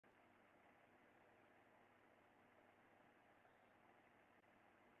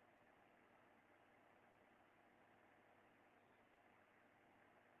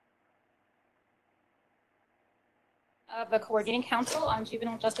of the Coordinating Council on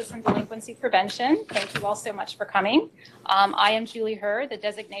Juvenile Justice and Delinquency Prevention. Thank you all so much for coming. I am Julie Herr, the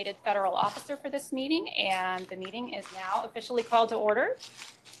designated federal officer for this meeting, and the meeting is now officially called to order.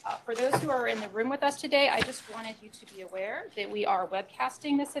 For those who are in the room with us today, I just wanted you to be aware that we are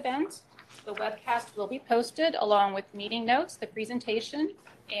webcasting this event. The webcast will be posted along with meeting notes, the presentation,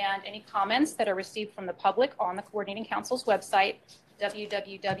 and any comments that are received from the public on the Coordinating Council's website,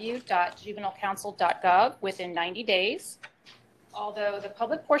 www.juvenile.council.gov, within 90 days. Although the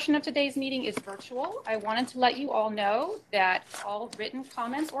public portion of today's meeting is virtual, I wanted to let you all know that all written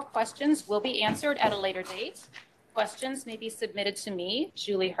comments or questions will be answered at a later date. Questions may be submitted to me,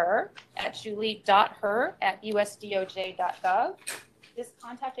 Julie Herr, at julie.herr@usdoj.gov. This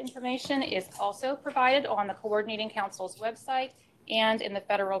contact information is also provided on the Coordinating Council's website and in the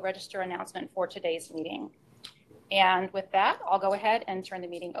Federal Register announcement for today's meeting. And with that, I'll go ahead and turn the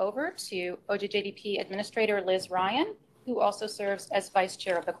meeting over to OJJDP Administrator Liz Ryan, who also serves as Vice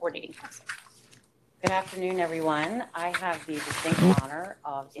Chair of the Coordinating Council. Good afternoon, everyone. I have the distinct honor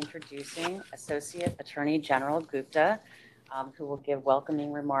of introducing Associate Attorney General Gupta, who will give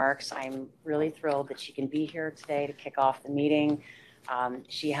welcoming remarks. I'm really thrilled that she can be here today to kick off the meeting.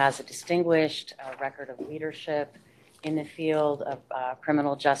 She has a distinguished record of leadership in the field of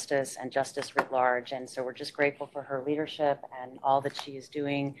criminal justice and justice writ large. And so we're just grateful for her leadership and all that she is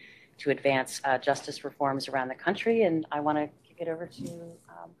doing to advance justice reforms around the country. And I want to kick it over to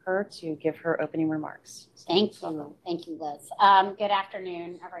her to give her opening remarks. Thank you. Thank you, Liz. Good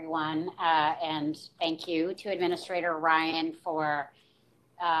afternoon, everyone. And thank you to Administrator Ryan for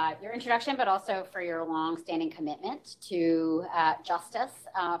your introduction, but also for your long-standing commitment to justice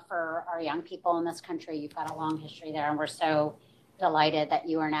for our young people in this country. You've got a long history there, and we're so delighted that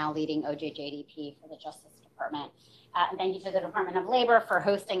you are now leading OJJDP for the Justice Department. And thank you to the Department of Labor for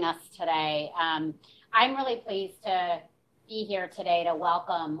hosting us today. I'm really pleased to be here today to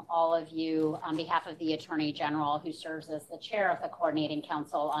welcome all of you on behalf of the Attorney General, who serves as the chair of the Coordinating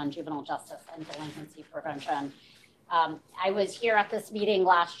Council on Juvenile Justice and Delinquency Prevention. I was here at this meeting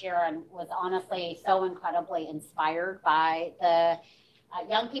last year and was honestly so incredibly inspired by the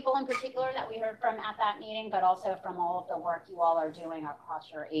young people in particular that we heard from at that meeting, but also from all of the work you all are doing across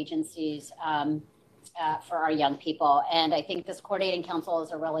your agencies for our young people. And I think this Coordinating Council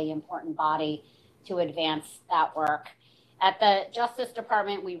is a really important body to advance that work. At the Justice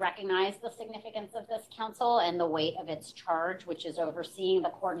Department, we recognize the significance of this council and the weight of its charge, which is overseeing the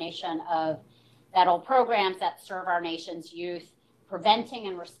coordination of federal programs that serve our nation's youth, preventing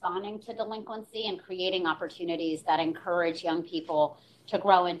and responding to delinquency, and creating opportunities that encourage young people to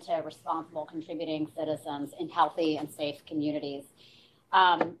grow into responsible, contributing citizens in healthy and safe communities.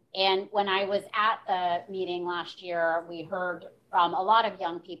 And when I was at the meeting last year, we heard from a lot of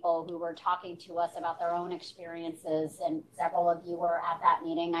young people who were talking to us about their own experiences, and several of you were at that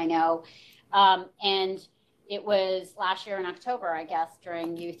meeting, I know. And it was last year in October, I guess,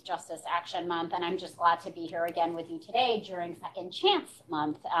 during Youth Justice Action Month, and I'm just glad to be here again with you today during Second Chance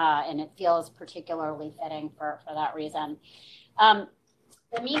Month, and it feels particularly fitting for that reason. The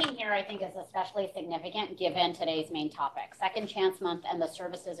meeting here, I think, is especially significant given today's main topic, Second Chance Month and the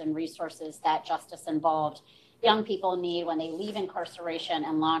services and resources that justice-involved young people need when they leave incarceration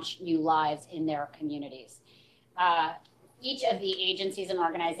and launch new lives in their communities. Each of the agencies and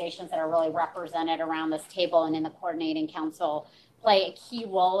organizations that are really represented around this table and in the Coordinating Council play a key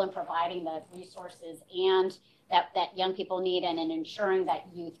role in providing the resources and that young people need, and in ensuring that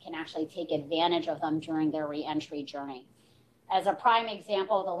youth can actually take advantage of them during their reentry journey. As a prime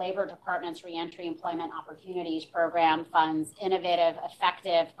example, the Labor Department's Reentry Employment Opportunities Program funds innovative,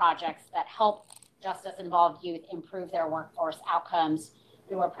 effective projects that help justice-involved youth improve their workforce outcomes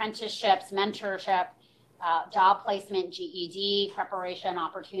through apprenticeships, mentorship, job placement, GED, preparation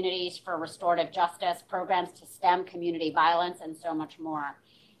opportunities for restorative justice, programs to stem community violence, and so much more.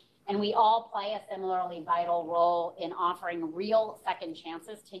 And we all play a similarly vital role in offering real second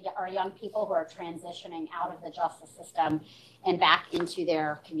chances to our young people who are transitioning out of the justice system and back into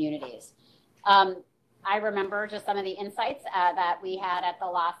their communities. I remember just some of the insights that we had at the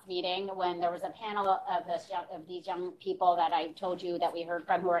last meeting when there was a panel of these young people that I told you that we heard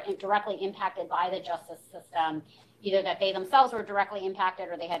from who are directly impacted by the justice system, either that they themselves were directly impacted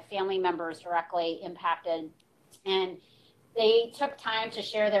or they had family members directly impacted. And they took time to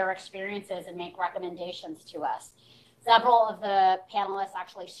share their experiences and make recommendations to us. Several of the panelists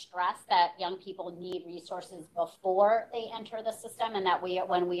actually stressed that young people need resources before they enter the system, and that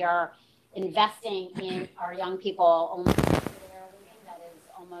when we are investing in our young people only that is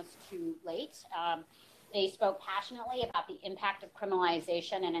almost too late. They spoke passionately about the impact of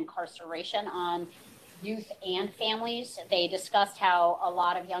criminalization and incarceration on youth and families. They discussed how a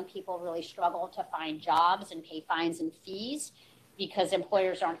lot of young people really struggle to find jobs and pay fines and fees because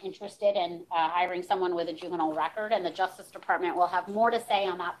employers aren't interested in hiring someone with a juvenile record. And the Justice Department will have more to say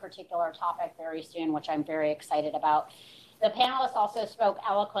on that particular topic very soon, which I'm very excited about. The panelists also spoke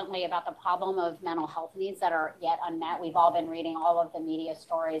eloquently about the problem of mental health needs that are yet unmet. We've all been reading all of the media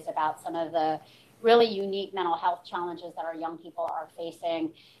stories about some of the really unique mental health challenges that our young people are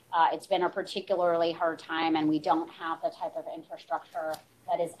facing. It's been a particularly hard time, and we don't have the type of infrastructure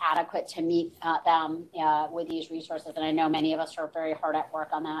that is adequate to meet them with these resources. And I know many of us are very hard at work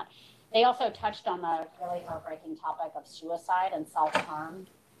on that. They also touched on the really heartbreaking topic of suicide and self-harm.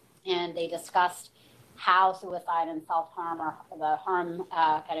 And they discussed how suicide and self-harm or the harm,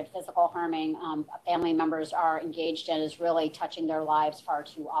 kind of physical harming family members are engaged in is really touching their lives far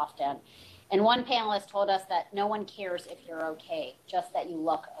too often. And one panelist told us that no one cares if you're okay, just that you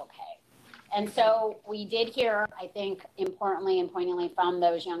look okay. And so we did hear, I think, importantly and poignantly from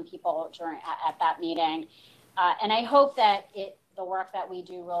those young people at that meeting. And I hope that the work that we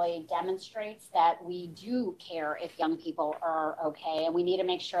do really demonstrates that we do care if young people are okay. And we need to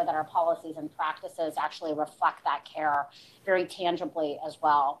make sure that our policies and practices actually reflect that care very tangibly as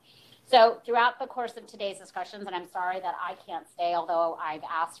well. So throughout the course of today's discussions, and I'm sorry that I can't stay, although I've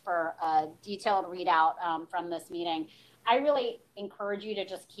asked for a detailed readout from this meeting, I really encourage you to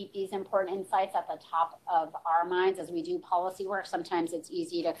just keep these important insights at the top of our minds as we do policy work. Sometimes it's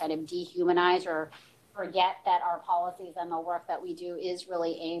easy to kind of dehumanize or forget that our policies and the work that we do is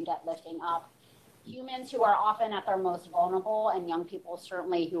really aimed at lifting up humans who are often at their most vulnerable, and young people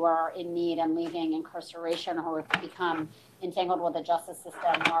certainly who are in need and leaving incarceration or have become entangled with the justice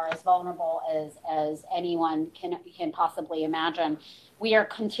system are as vulnerable as anyone can possibly imagine. We are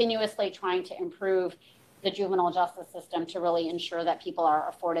continuously trying to improve the juvenile justice system to really ensure that people are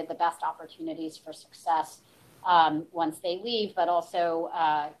afforded the best opportunities for success once they leave, but also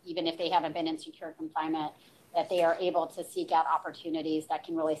even if they haven't been in secure confinement, that they are able to seek out opportunities that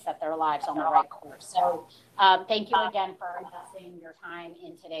can really set their lives on the right course. So thank you again for investing your time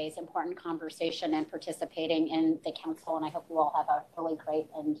in today's important conversation and participating in the council. And I hope you all have a really great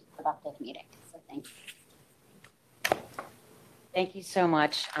and productive meeting. So thank you. Thank you so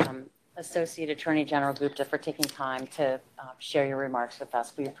much, Associate Attorney General Gupta, for taking time to share your remarks with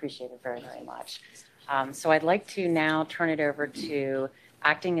us. We appreciate it very, very much. So I'd like to now turn it over to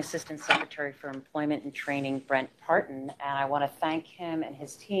Acting Assistant Secretary for Employment and Training, Brent Parton, and I want to thank him and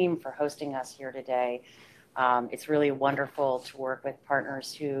his team for hosting us here today. It's really wonderful to work with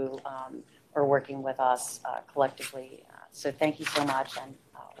partners who are working with us collectively. So thank you so much, and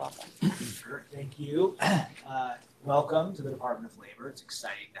welcome. Sure, thank you. Welcome to the Department of Labor. It's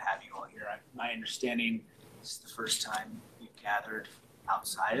exciting to have you all here. My understanding, this is the first time we've gathered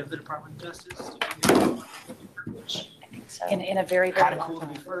outside of the Department of Justice. I think so. In a very, very Kind of long cool to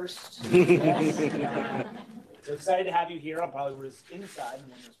time. be first. So excited to have you here. I probably was inside in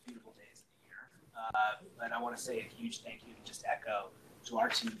one of those beautiful days of the year. But I want to say a huge thank you to just echo to our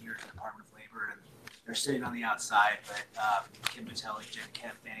team here at the Department of Labor. And they're sitting on the outside, but Kim Matelli, Jen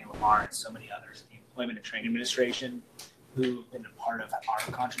Kemp, Danny Lamar, and so many others, the Employment and Training Administration, who've been a part of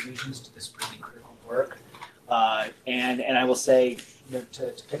our contributions to this really critical work. And I will say,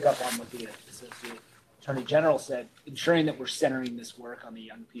 to pick up on what the Associate Attorney General said, ensuring that we're centering this work on the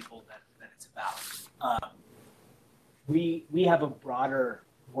young people that it's about. We have a broader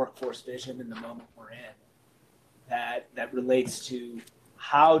workforce vision in the moment we're in that relates to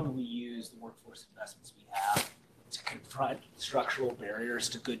how do we use the workforce investments we have to confront structural barriers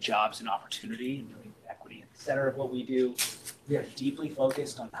to good jobs and opportunity and bring equity at the center of what we do. We are deeply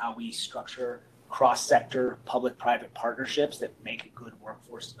focused on how we structure cross-sector public-private partnerships that make a good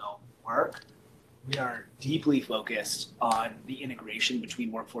workforce development work. We are deeply focused on the integration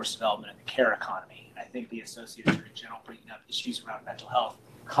between workforce development and the care economy. And I think the Associate Attorney General bringing up issues around mental health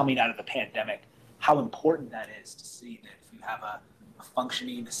coming out of the pandemic, how important that is to see that if you have a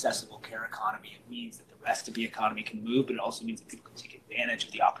functioning, accessible care economy, it means that the rest of the economy can move, but it also means that people can take advantage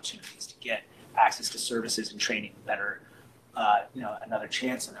of the opportunities to get access to services and training better, another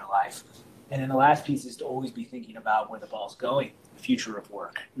chance in their life. And then the last piece is to always be thinking about where the ball's going, the future of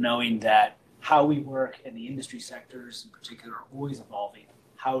work, knowing that how we work in the industry sectors in particular are always evolving.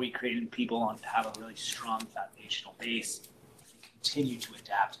 How are we creating people to have a really strong foundational base and continue to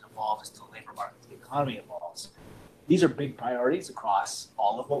adapt and evolve as the labor market, the economy evolves. These are big priorities across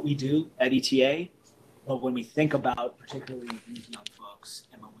all of what we do at ETA. But when we think about particularly these young folks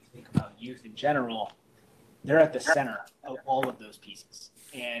and when we think about youth in general, they're at the center of all of those pieces.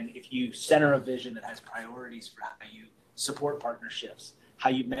 And if you center a vision that has priorities for how you support partnerships, how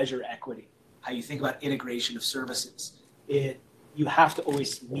you measure equity, how you think about integration of services. You have to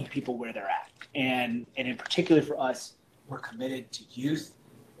always meet people where they're at. And in particular for us, we're committed to youth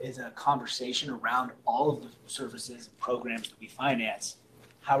as a conversation around all of the services and programs that we finance.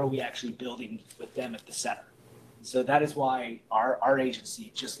 How are we actually building with them at the center? So that is why our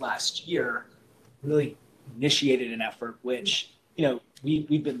agency just last year really initiated an effort which,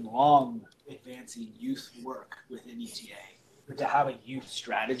 we've been long advancing youth work within ETA, but to have a youth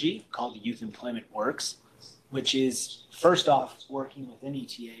strategy called the Youth Employment Works, which is first off working within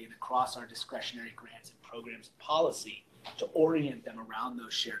ETA and across our discretionary grants and programs and policy to orient them around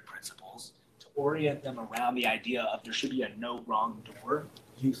those shared principles, to orient them around the idea of there should be a no wrong door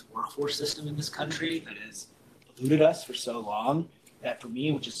youth workforce system in this country that has eluded us for so long. That for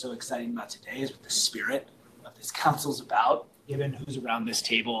me, which is so exciting about today, is what the spirit of this council is about, given who's around this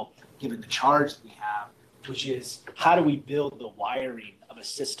table, given the charge that we have, which is how do we build the wiring of a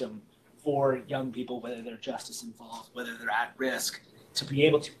system for young people, whether they're justice involved, whether they're at risk, to be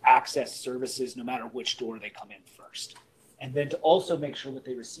able to access services no matter which door they come in first. And then to also make sure what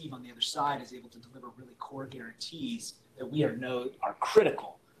they receive on the other side is able to deliver really core guarantees that we are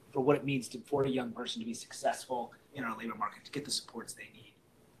critical for what it means for a young person to be successful in our labor market, to get the supports they need.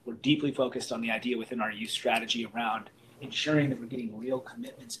 We're deeply focused on the idea within our youth strategy around ensuring that we're getting real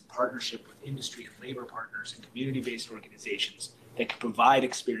commitments in partnership with industry and labor partners and community-based organizations that can provide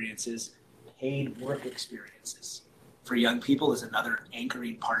experiences, paid work experiences for young people is another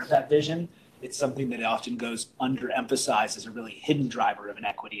anchoring part of that vision. It's something that often goes underemphasized as a really hidden driver of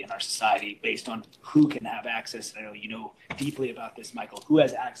inequity in our society based on who can have access. And I know you know deeply about this, Michael, who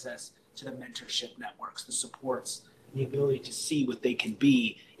has access to the mentorship networks, the supports, the ability to see what they can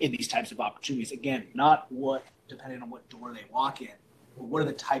be in these types of opportunities. Again, not what, depending on what door they walk in, but what are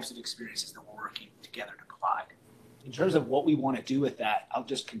the types of experiences that we're working together to provide. In terms of what we want to do with that, I'll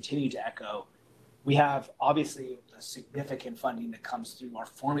just continue to echo. We have obviously a significant funding that comes through our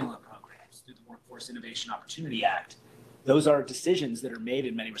formula programs, through the Workforce Innovation Opportunity Act. Those are decisions that are made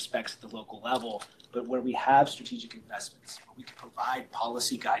in many respects at the local level, but where we have strategic investments, where we can provide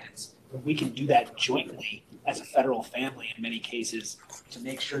policy guidance, where we can do that jointly as a federal family in many cases to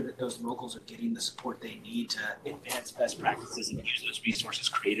make sure that those locals are getting the support they need to advance best practices and use those resources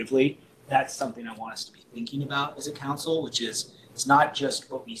creatively. That's something I want us to be thinking about as a council, which is it's not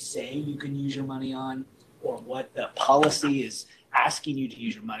just what we say you can use your money on or what the policy is asking you to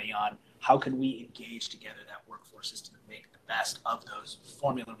use your money on. How can we engage together that workforce system and make the best of those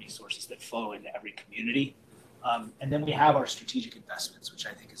formula resources that flow into every community? And then we have our strategic investments, which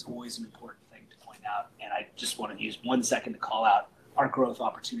I think is always an important thing to point out. And I just want to use 1 second to call out our growth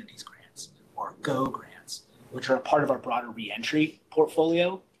opportunities grants, or GO grants, which are a part of our broader reentry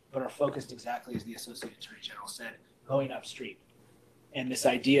portfolio, but are focused exactly as the Associate Attorney General said, going upstream. And this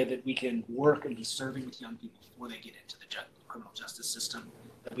idea that we can work and be serving with young people before they get into the criminal justice system,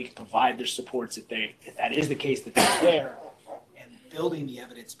 that we can provide their supports if that is the case, that they're there, and building the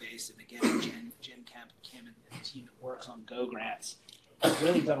evidence base. And again, Jen Kemp, Kim, and the team that works on GO grants have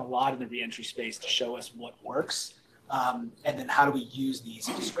really done a lot in the reentry space to show us what works. And then how do we use these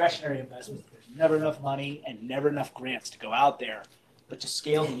discretionary investments? There's never enough money and never enough grants to go out there, but to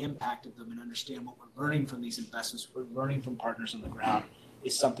scale the impact of them and understand what we're learning from these investments, what we're learning from partners on the ground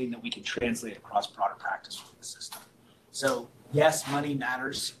is something that we can translate across broader practice from the system. So yes, money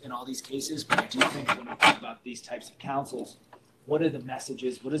matters in all these cases, but I do think when we think about these types of councils, what are the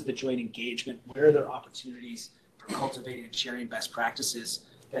messages? What is the joint engagement? Where are there opportunities for cultivating and sharing best practices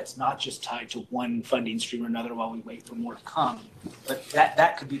that's not just tied to one funding stream or another while we wait for more to come, but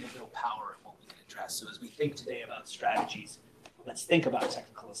that could be the real power of what we can address. So as we think today about strategies, let's think about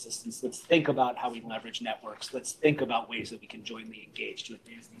technical assistance. Let's think about how we leverage networks. Let's think about ways that we can jointly engage to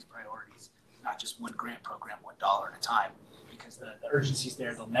advance these priorities, not just one grant program, $1 at a time, because the urgency is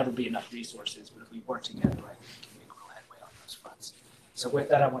there. There'll never be enough resources, but if we work together, I think we can make real headway on those fronts. So with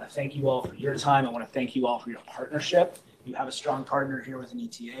that, I want to thank you all for your time. I want to thank you all for your partnership. You have a strong partner here with an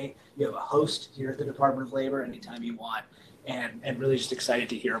ETA. You have a host here at the Department of Labor anytime you want, and really just excited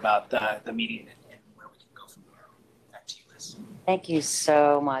to hear about the meeting and where we can go from there. Back to you, Liz. Thank you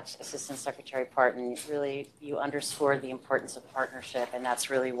so much, Assistant Secretary Parton. Really, you underscored the importance of partnership, and that's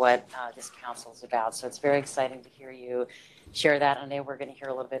really what this council is about. So it's very exciting to hear you share that. And today we're going to hear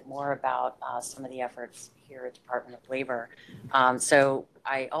a little bit more about some of the efforts here at Department of Labor. So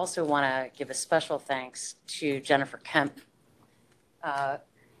I also want to give a special thanks to Jennifer Kemp,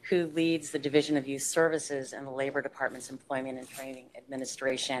 who leads the Division of Youth Services in the Labor Department's Employment and Training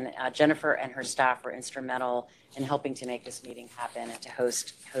Administration. Jennifer and her staff were instrumental in helping to make this meeting happen and to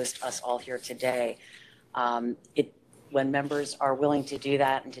host us all here today. when members are willing to do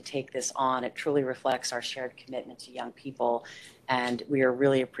that and to take this on, it truly reflects our shared commitment to young people. And we are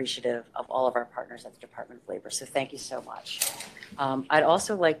really appreciative of all of our partners at the Department of Labor. So thank you so much. I'd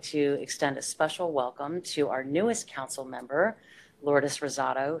also like to extend a special welcome to our newest council member, Lourdes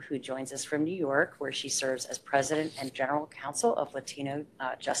Rosado, who joins us from New York, where she serves as President and General Counsel of Latino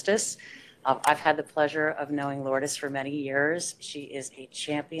Justice. I've had the pleasure of knowing Lourdes for many years. She is a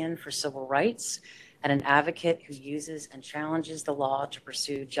champion for civil rights and an advocate who uses and challenges the law to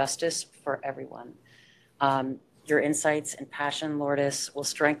pursue justice for everyone. Your insights and passion, Lourdes, will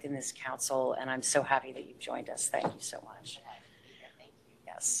strengthen this council, and I'm so happy that you've joined us. Thank you so much.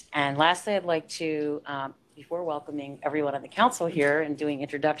 Yes. And lastly, I'd like to, before welcoming everyone on the council here and doing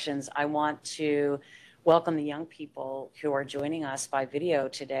introductions, I want to welcome the young people who are joining us by video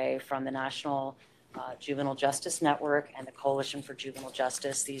today from the National Juvenile Justice Network and the Coalition for Juvenile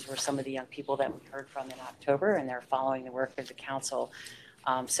Justice. These were some of the young people that we heard from in October, and they're following the work of the council.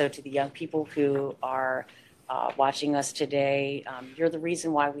 So to the young people who are watching us today, you're the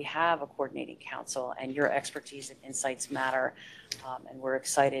reason why we have a coordinating council, and your expertise and insights matter, and we're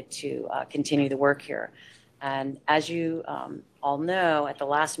excited to continue the work here. And as you all know, at the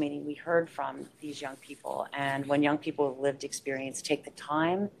last meeting, we heard from these young people, and when young people with lived experience take the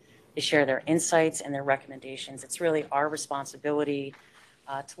time to share their insights and their recommendations, it's really our responsibility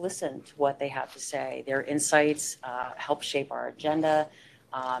to listen to what they have to say. Their insights help shape our agenda.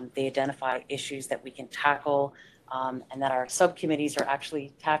 They identify issues that we can tackle and that our subcommittees are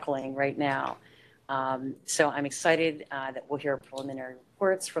actually tackling right now. So I'm excited that we'll hear preliminary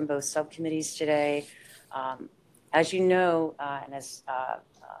reports from both subcommittees today. As you know, and as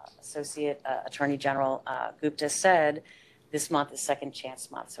Associate Attorney General Gupta said, this month is Second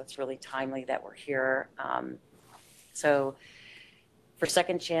Chance Month, so it's really timely that we're here. So for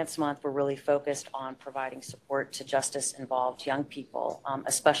Second Chance Month, we're really focused on providing support to justice-involved young people,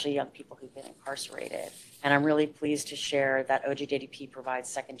 especially young people who've been incarcerated. And I'm really pleased to share that OJDP provides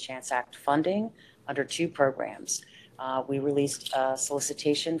Second Chance Act funding under 2 programs. We released a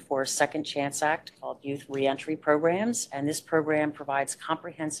solicitation for Second Chance Act called Youth Reentry Programs, and this program provides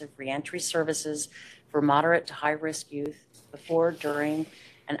comprehensive reentry services for moderate to high-risk youth before, during,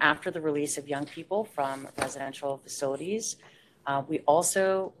 and after the release of young people from residential facilities. We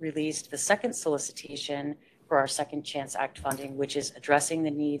also released the second solicitation for our Second Chance Act funding, which is addressing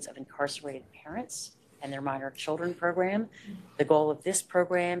the needs of incarcerated parents and their minor children program. The goal of this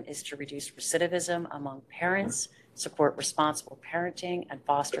program is to reduce recidivism among parents, support responsible parenting, and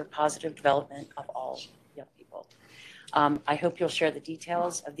foster positive development of all young people. I hope you'll share the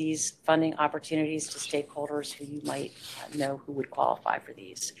details of these funding opportunities to stakeholders who you might know who would qualify for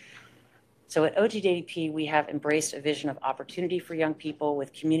these. So at OJDP, we have embraced a vision of opportunity for young people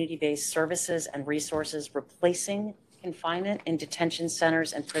with community-based services and resources, replacing confinement in detention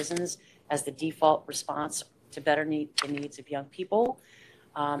centers and prisons as the default response to better meet the needs of young people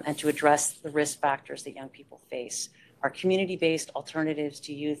and to address the risk factors that young people face. Our community-based alternatives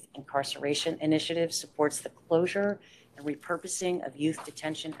to youth incarceration initiative supports the closure and repurposing of youth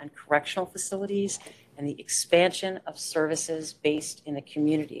detention and correctional facilities and the expansion of services based in the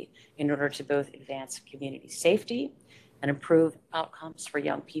community in order to both advance community safety and improve outcomes for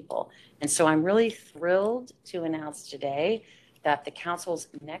young people. And so I'm really thrilled to announce today that the council's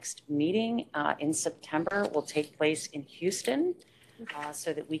next meeting in September will take place in Houston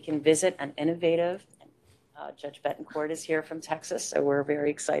so that we can visit an innovative, Judge Betancourt is here from Texas, so we're very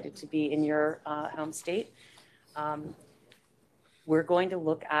excited to be in your home state. We're going to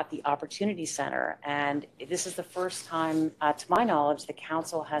look at the Opportunity Center, and this is the first time, to my knowledge, the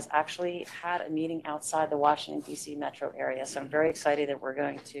council has actually had a meeting outside the Washington, D.C. metro area. So I'm very excited that we're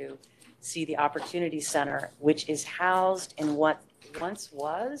going to see the Opportunity Center, which is housed in what once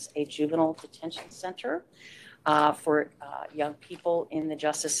was a juvenile detention center for young people in the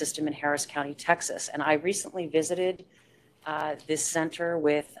justice system in Harris County, Texas. And I recently visited this center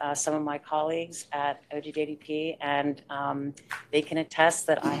with some of my colleagues at OJDP, and they can attest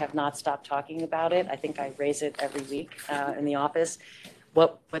that I have not stopped talking about it. I think I raise it every week in the office.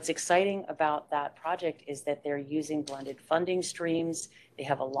 What's exciting about that project is that they're using blended funding streams. They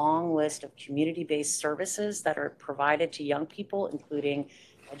have a long list of community-based services that are provided to young people, including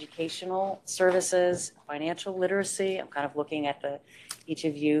educational services, financial literacy. I'm kind of looking at each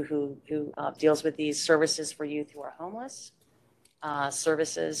of you who deals with these services for youth who are homeless,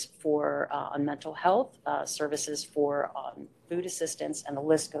 services for on mental health, services for food assistance, and the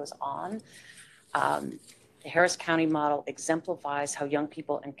list goes on. The Harris County model exemplifies how young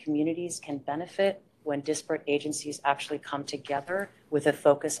people and communities can benefit when disparate agencies actually come together with a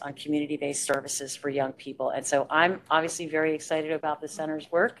focus on community-based services for young people. And so I'm obviously very excited about the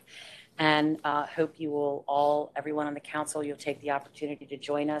center's work, and hope you will all, everyone on the council, you'll take the opportunity to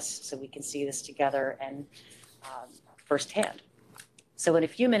join us so we can see this together and firsthand. So in a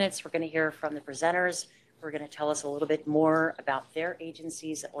few minutes, we're going to hear from the presenters. We're going to tell us a little bit more about their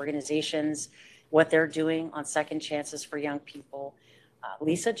agencies, organizations, what they're doing on second chances for young people.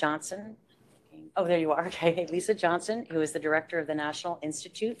 Lisa Johnson, oh, there you are. Okay. Lisa Johnson, who is the director of the National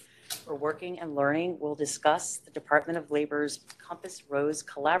Institute for Working and Learning, will discuss the Department of Labor's Compass Rose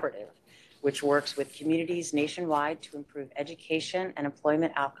Collaborative, which works with communities nationwide to improve education and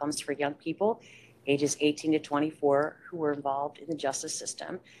employment outcomes for young people ages 18 to 24 who were involved in the justice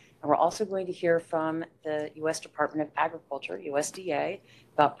system. And we're also going to hear from the U.S. Department of Agriculture, USDA,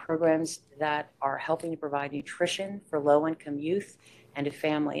 about programs that are helping to provide nutrition for low-income youth and to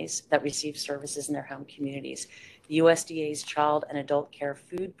families that receive services in their home communities. The USDA's Child and Adult Care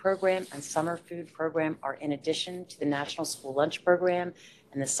Food Program and Summer Food Program are in addition to the National School Lunch Program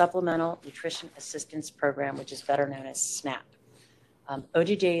and the Supplemental Nutrition Assistance Program, which is better known as SNAP.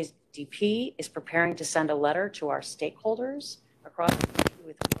 OGJDP is preparing to send a letter to our stakeholders across the country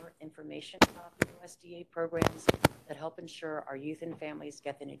with more information about the USDA programs that help ensure our youth and families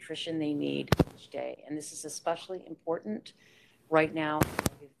get the nutrition they need each day. And this is especially important right now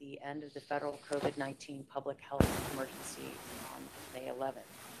with the end of the federal COVID-19 public health emergency on May 11th,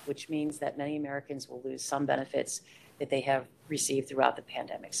 which means that many Americans will lose some benefits that they have received throughout the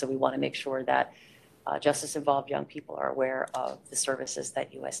pandemic. So we want to make sure that justice-involved young people are aware of the services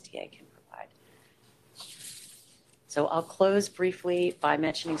that USDA can provide. So I'll close briefly by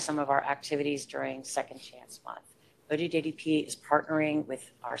mentioning some of our activities during Second Chance Month. OGJDP is partnering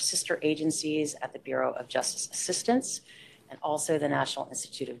with our sister agencies at the Bureau of Justice Assistance and also the National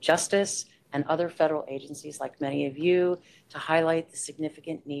Institute of Justice and other federal agencies like many of you to highlight the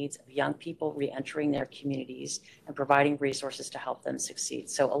significant needs of young people reentering their communities and providing resources to help them succeed.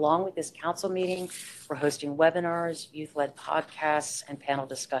 So along with this council meeting, we're hosting webinars, youth-led podcasts, and panel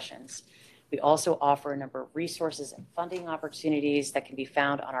discussions. We also offer a number of resources and funding opportunities that can be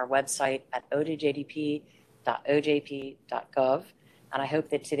found on our website at ojp.ojp.gov. And I hope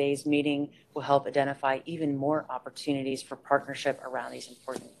that today's meeting will help identify even more opportunities for partnership around these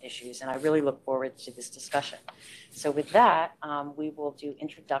important issues. And I really look forward to this discussion. So with that, we will do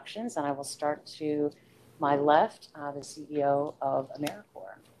introductions, and I will start to my left, the CEO of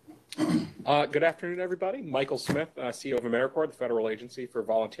AmeriCorps. Good afternoon, everybody. Michael Smith, CEO of AmeriCorps, the federal agency for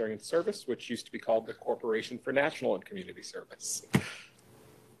volunteering and service, which used to be called the Corporation for National and Community Service.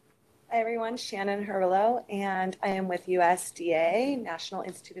 Hi everyone, Shannon Hurlo, and I am with USDA, National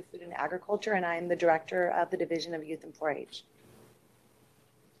Institute of Food and Agriculture, and I am the director of the Division of Youth and 4-H.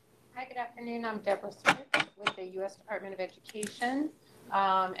 Hi, good afternoon. I'm Deborah Smith with the U.S. Department of Education,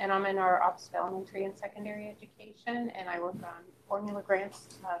 and I'm in our Office of Elementary and Secondary Education, and I work on formula grants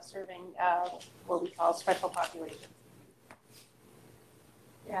serving what we call special populations.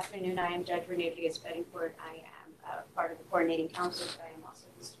 Good afternoon. I am Judge Renee Diaz-Bettingford. I am part of the coordinating council, but I am also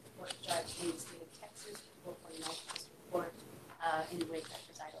the support judge in the state of Texas, for the support in which I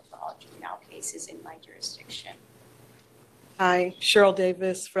preside over all juvenile cases in my jurisdiction. Hi, Cheryl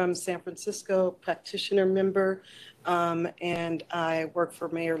Davis from San Francisco, practitioner member, and I work for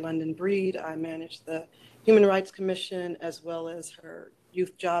Mayor London Breed. I manage the Human Rights Commission as well as her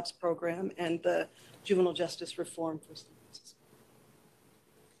Youth Jobs Program and the Juvenile Justice Reform for San Francisco.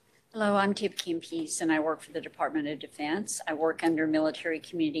 Hello, I'm Tip Kim-Peace, and I work for the Department of Defense. I work under Military,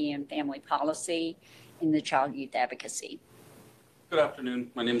 Community, and Family Policy in the Child Youth Advocacy. Good afternoon.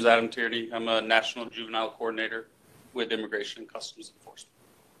 My name is Adam Tierney. I'm a National Juvenile Coordinator with Immigration and Customs Enforcement.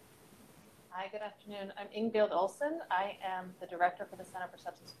 Hi, good afternoon. I'm Ingvild Olsen. I am the Director for the Center for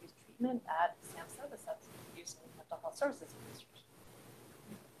Substance Abuse Treatment at SAMHSA, the Substance Abuse and Mental Health Services Administration.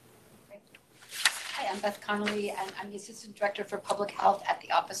 Hi, I'm Beth Connolly, and I'm the Assistant Director for Public Health at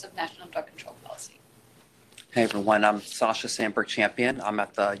the Office of National Drug Control Policy. Hey everyone, I'm Sasha Sandberg Champion. I'm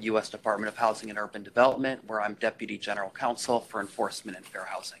at the U.S. Department of Housing and Urban Development, where I'm Deputy General Counsel for Enforcement and Fair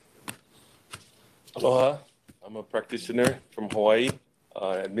Housing. Aloha, I'm a practitioner from Hawaii,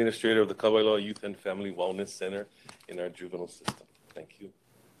 administrator of the Kawailoa Youth and Family Wellness Center in our juvenile system. Thank you.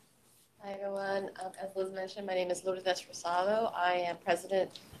 Hi everyone, as Liz mentioned, my name is Lourdes Rosado. I am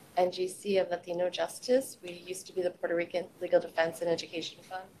President NGC of Latino Justice. We used to be the Puerto Rican Legal Defense and Education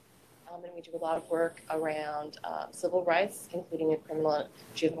Fund, and we do a lot of work around civil rights, including in criminal and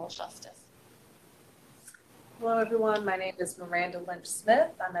juvenile justice. Hello everyone, my name is Miranda Lynch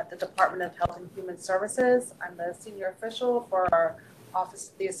Smith. I'm at the Department of Health and Human Services. I'm the senior official for our Office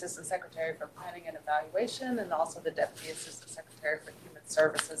of the Assistant Secretary for Planning and Evaluation, and also the Deputy Assistant Secretary for Human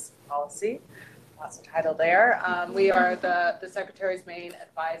Services Policy. Lots of title there. We are the Secretary's main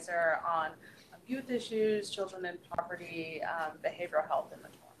advisor on youth issues, children in poverty, behavioral health in the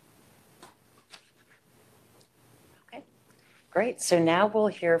dorm. Okay, great. So now we'll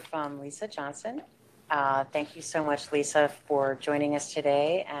hear from Lisa Johnson. Thank you so much, Lisa, for joining us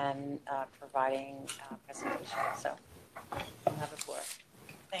today and providing a presentation. So you have the floor.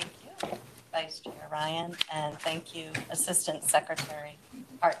 Thank you, Vice Chair Ryan, and thank you, Assistant Secretary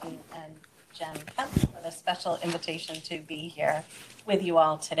Parton and Jen Kemp, for the special invitation to be here with you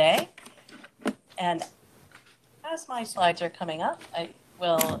all today. And as my slides are coming up, I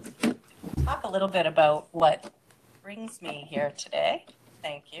will talk a little bit about what brings me here today.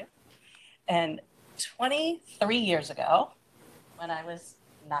 Thank you. And 23 years ago, when I was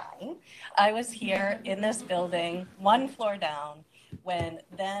 9, I was here in this building, one floor down, when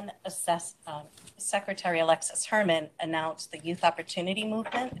then Secretary Alexis Herman announced the Youth Opportunity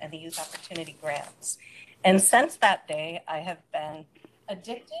Movement and the Youth Opportunity Grants. And since that day, I have been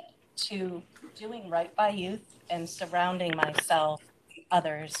addicted to doing right by youth and surrounding myself with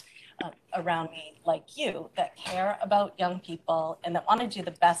others around me like you that care about young people and that want to do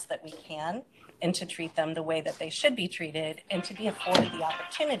the best that we can and to treat them the way that they should be treated and to be afforded the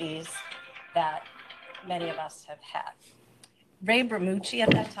opportunities that many of us have had. Ray Bramucci at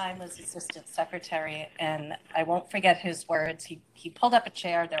that time was Assistant Secretary, and I won't forget his words. He pulled up a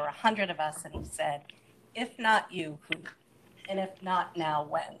chair, there were 100 of us, and he said, "If not you, who? And if not now,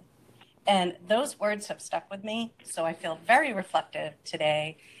 when?" And those words have stuck with me, so I feel very reflective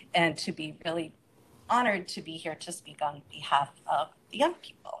today and to be really honored to be here to speak on behalf of the young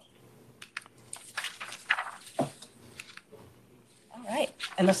people. All right,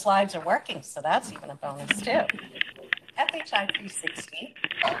 and the slides are working, so that's even a bonus too. FHI 360,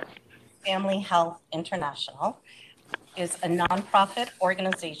 Family Health International, is a nonprofit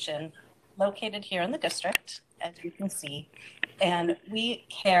organization located here in the district, as you can see, and we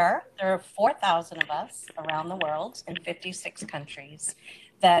care. There are 4,000 of us around the world in 56 countries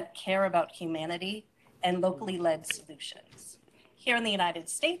that care about humanity and locally led solutions. Here in the United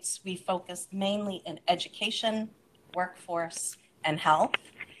States, we focus mainly in education, workforce, and health,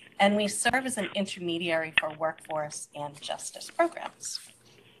 and we serve as an intermediary for workforce and justice programs.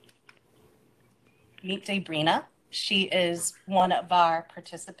 Meet Debrina. She is one of our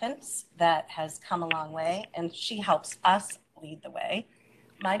participants that has come a long way, and she helps us lead the way.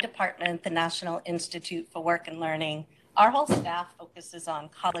 My department, the National Institute for Work and Learning, our whole staff focuses on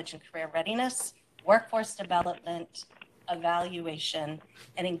college and career readiness, workforce development, evaluation,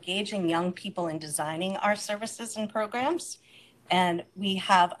 and engaging young people in designing our services and programs. And we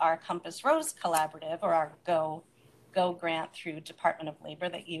have our Compass Rose Collaborative, or our GO grant through Department of Labor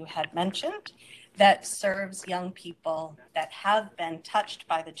that you had mentioned, that serves young people that have been touched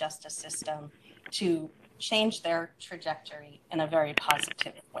by the justice system to change their trajectory in a very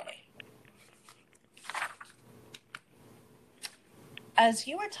positive way. As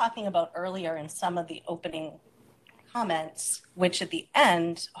you were talking about earlier in some of the opening comments, which at the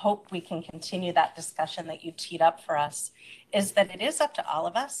end, hope we can continue that discussion that you teed up for us, is that it is up to all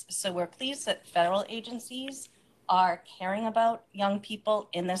of us. So we're pleased that federal agencies are caring about young people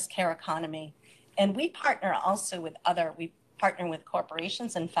in this care economy. And we partner also with we partner with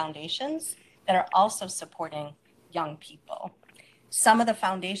corporations and foundations that are also supporting young people. Some of the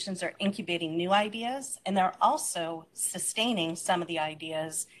foundations are incubating new ideas, and they're also sustaining some of the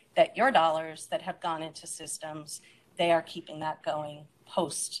ideas that your dollars that have gone into systems, they are keeping that going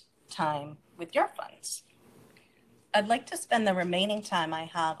post time with your funds. I'd like to spend the remaining time I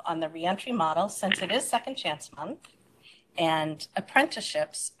have on the reentry model, since it is Second Chance Month, and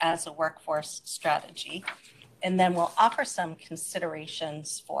apprenticeships as a workforce strategy. And then we'll offer some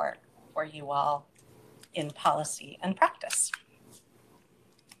considerations for you all in policy and practice.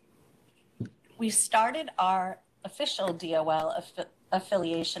 We started our official DOL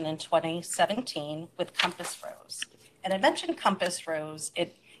affiliation in 2017 with Compass Rose. And I mentioned Compass Rose,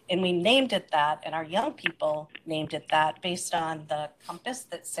 and we named it that, and our young people named it that based on the compass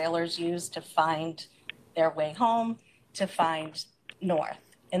that sailors use to find their way home, to find north.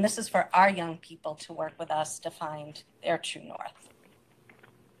 And this is for our young people to work with us to find their true north.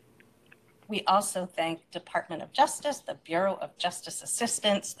 We also thank Department of Justice, the Bureau of Justice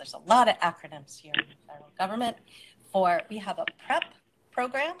Assistance. There's a lot of acronyms here in the federal government. We have a PrEP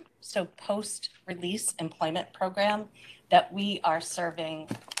program, so post-release employment program, that we are serving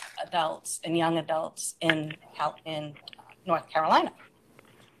adults and young adults in North Carolina.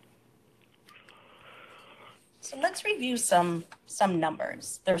 So let's review some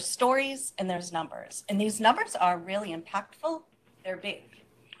numbers. There's stories and there's numbers. And these numbers are really impactful. They're big.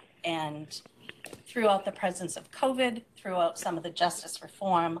 And throughout the presence of COVID, throughout some of the justice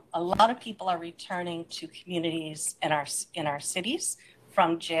reform, a lot of people are returning to communities in our cities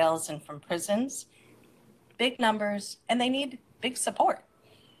from jails and from prisons. Big numbers, and they need big support.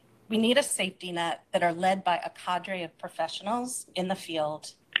 We need a safety net that are led by a cadre of professionals in the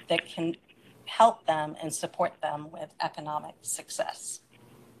field that can help them and support them with economic success.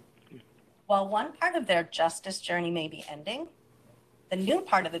 While one part of their justice journey may be ending, the new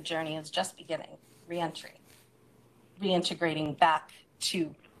part of the journey is just beginning, reentry, reintegrating back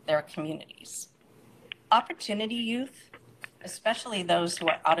to their communities. Opportunity youth, especially those who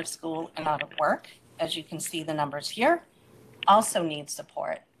are out of school and out of work, as you can see the numbers here, also need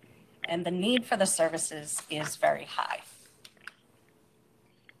support. And the need for the services is very high.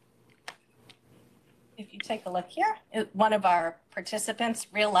 If you take a look here, one of our participants,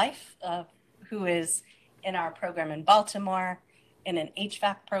 real life, who is in our program in Baltimore, in an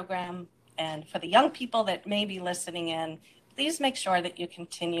HVAC program. And for the young people that may be listening in, please make sure that you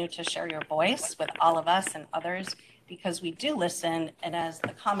continue to share your voice with all of us and others, because we do listen. And as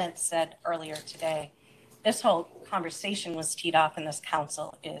the comments said earlier today, this whole conversation was teed off, and this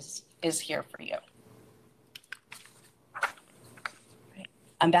council is here for you. Right.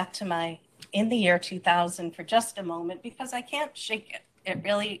 I'm back to my in the year 2000 for just a moment, because I can't shake it. It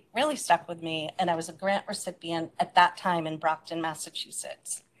really, really stuck with me. And I was a grant recipient at that time in Brockton,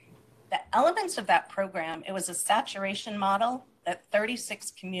 Massachusetts. The elements of that program, it was a saturation model that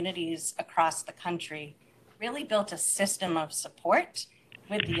 36 communities across the country really built a system of support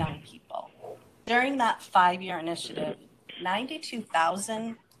with the young people. During that 5-year initiative,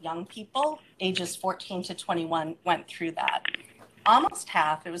 92,000 young people, ages 14 to 21, went through that. Almost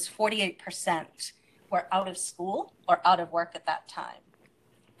half, it was 48%, were out of school or out of work at that time.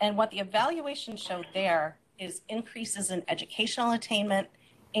 And what the evaluation showed there is increases in educational attainment,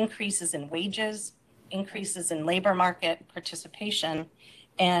 increases in wages, increases in labor market participation,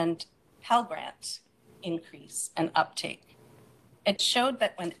 and Pell Grant increase and uptake. It showed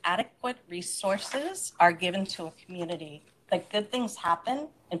that when adequate resources are given to a community, that good things happen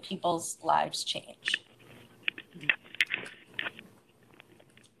and people's lives change.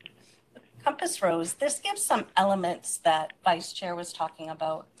 Compass Rose, this gives some elements that Vice Chair was talking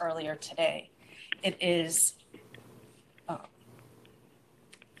about earlier today. It is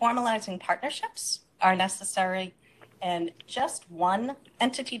formalizing partnerships are necessary, and just one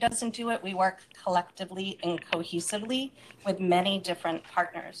entity doesn't do it. We work collectively and cohesively with many different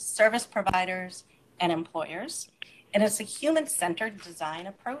partners, service providers and employers. And it's a human-centered design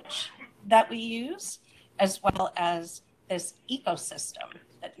approach that we use, as well as this ecosystem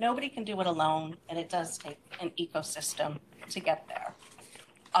that nobody can do it alone, and it does take an ecosystem to get there.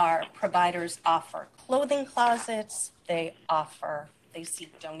 Our providers offer clothing closets, they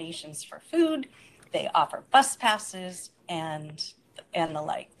seek donations for food, they offer bus passes, and the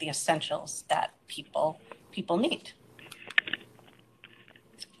like, the essentials that people need.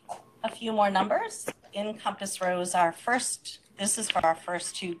 A few more numbers. In Compass Rose, this is for our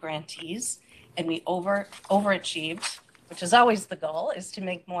first 2 grantees, and we overachieved, which is always the goal, is to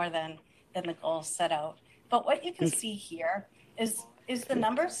make more than the goal set out. But what you can see here is the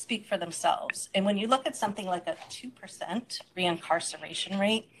numbers speak for themselves. And when you look at something like a 2% reincarceration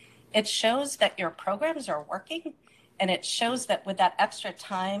rate, it shows that your programs are working, and it shows that with that extra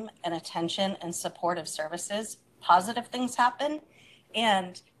time and attention and supportive services, positive things happen,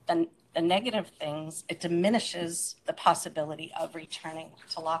 and the negative things, it diminishes the possibility of returning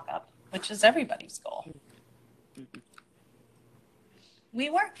to lockup, which is everybody's goal. We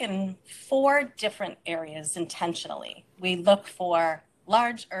work in 4 different areas intentionally. We look for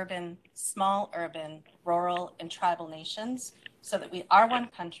large urban, small urban, rural, and tribal nations so that we are one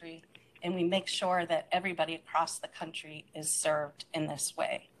country, and we make sure that everybody across the country is served in this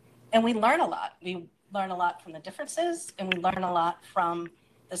way. And we learn a lot. We learn a lot from the differences, and we learn a lot from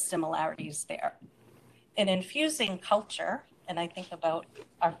the similarities there. In infusing culture, and I think about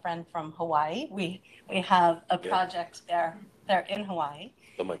our friend from Hawaii, we have a project there. They're in Hawaii.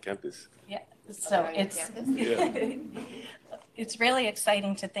 On my campus. Yeah, so it's really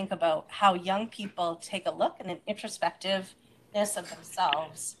exciting to think about how young people take a look and an introspectiveness of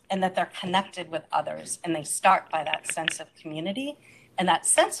themselves, and that they're connected with others, and they start by that sense of community, and that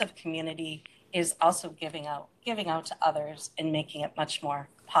sense of community is also giving out to others and making it much more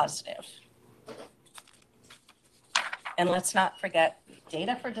positive. And let's not forget,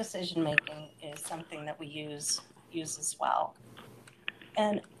 data for decision making is something that we use as well.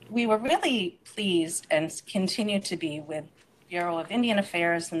 And we were really pleased and continue to be with Bureau of Indian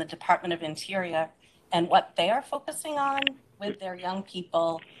Affairs and the Department of Interior and what they are focusing on with their young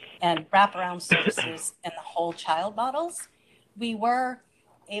people and wraparound services and the whole child models. We were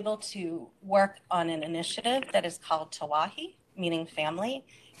able to work on an initiative that is called Tawahi, meaning family.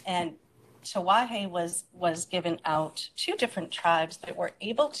 And Tawahi was given out to different tribes that were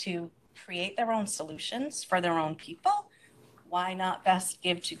able to create their own solutions for their own people. Why not best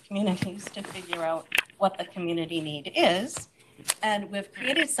give to communities to figure out what the community need is? And we've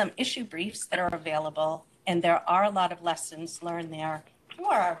created some issue briefs that are available, and there are a lot of lessons learned there through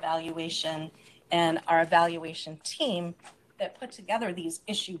our evaluation and our evaluation team that put together these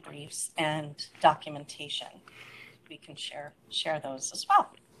issue briefs and documentation. We can share those as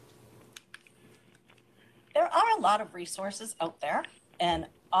well. There are a lot of resources out there, and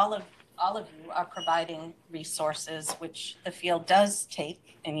all of you are providing resources which the field does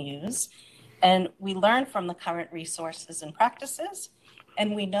take and use. And we learn from the current resources and practices,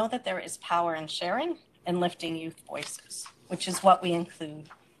 and we know that there is power in sharing and lifting youth voices, which is what we include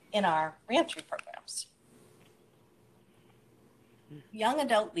in our reentry programs. Young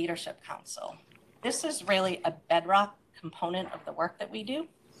Adult Leadership Council. This is really a bedrock component of the work that we do.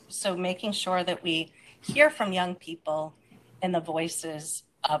 So making sure that we hear from young people and the voices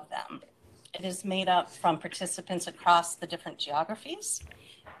of them. It is made up from participants across the different geographies.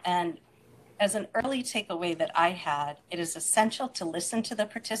 And as an early takeaway that I had, it is essential to listen to the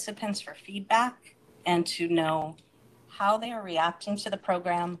participants for feedback and to know how they are reacting to the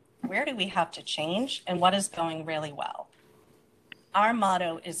program, where do we have to change, and what is going really well. Our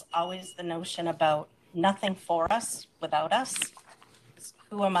motto is always the notion about nothing for us without us.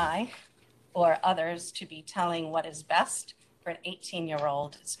 Who am I or others to be telling what is best for an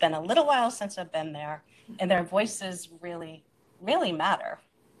 18-year-old? It's been a little while since I've been there, and their voices really, really matter.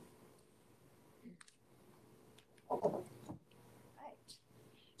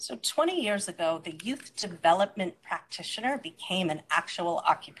 So 20 years ago, the youth development practitioner became an actual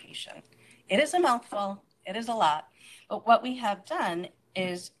occupation. It is a mouthful, it is a lot, but what we have done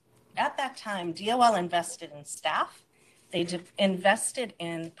is, at that time, DOL invested in staff. They invested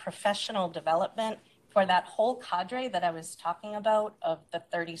in professional development for that whole cadre that I was talking about of the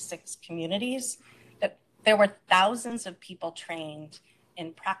 36 communities. That there were thousands of people trained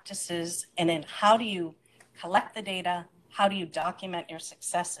in practices and in how do you collect the data, how do you document your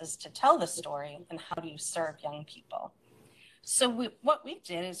successes to tell the story, and how do you serve young people. So what we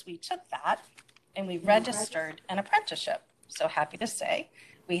did is we took that and we registered an apprenticeship. So happy to say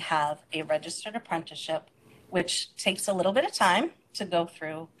we have a registered apprenticeship, which takes a little bit of time to go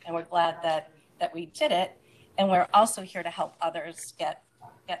through, and we're glad that we did it. And we're also here to help others get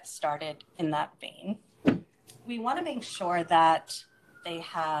started in that vein. We want to make sure that they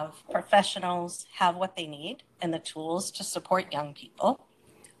have professionals have what they need and the tools to support young people,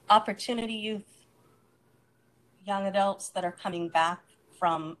 opportunity youth, young adults that are coming back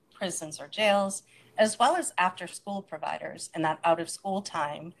from prisons or jails, as well as after school providers and that out of school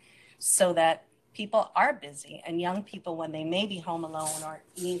time, so that people are busy and young people, when they may be home alone or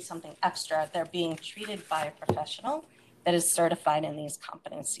need something extra, they're being treated by a professional that is certified in these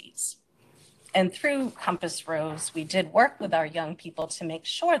competencies. And through Compass Rose, we did work with our young people to make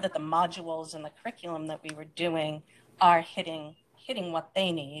sure that the modules and the curriculum that we were doing are hitting what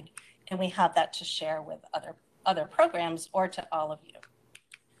they need. And we have that to share with other programs or to all of you.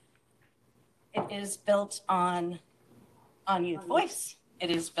 It is built on youth voice. It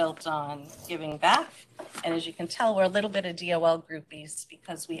is built on giving back. And as you can tell, we're a little bit of DOL groupies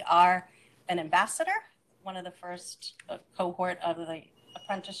because we are an ambassador, one of the first cohort of the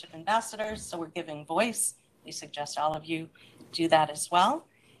apprenticeship ambassadors. So we're giving voice. We suggest all of you do that as well.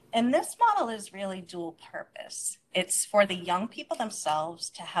 And this model is really dual purpose. It's for the young people themselves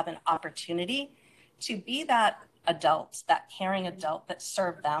to have an opportunity to be that adult, that caring adult that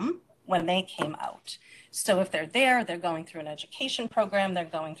served them when they came out. So if they're there, they're going through an education program, they're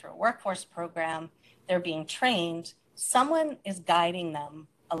going through a workforce program, they're being trained, someone is guiding them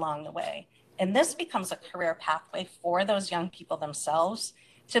along the way. And this becomes a career pathway for those young people themselves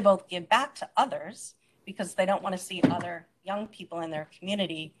to both give back to others, because they don't want to see other young people in their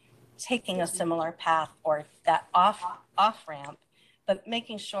community taking a similar path or that off ramp, but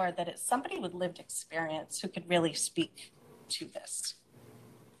making sure that it's somebody with lived experience who could really speak to this.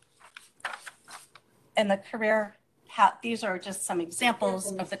 And the career path, these are just some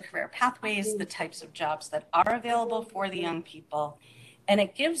examples of the career pathways, the types of jobs that are available for the young people. And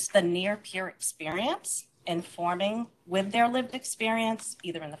it gives the near peer experience informing with their lived experience,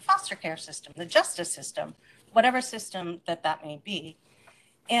 either in the foster care system, the justice system, whatever system that may be.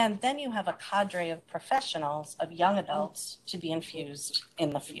 And then you have a cadre of professionals, of young adults to be infused in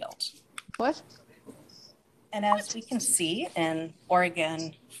the field. What? And as we can see in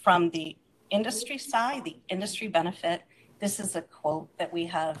Oregon from the industry side, the industry benefit, this is a quote that we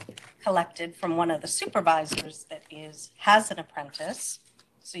have collected from one of the supervisors that has an apprentice.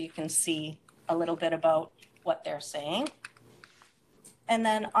 So you can see a little bit about what they're saying. And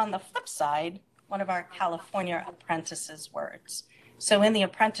then on the flip side, one of our California apprentices' words. So in the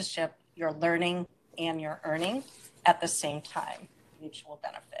apprenticeship, you're learning and you're earning at the same time, mutual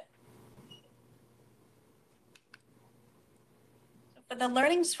benefit. But the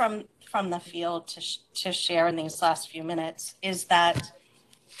learnings from the field to share in these last few minutes is that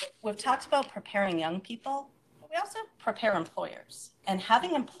we've talked about preparing young people, but we also prepare employers. And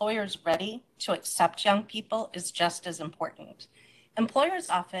having employers ready to accept young people is just as important. Employers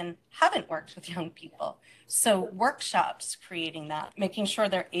often haven't worked with young people. So workshops creating that, making sure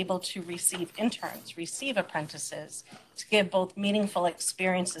they're able to receive interns, receive apprentices, to give both meaningful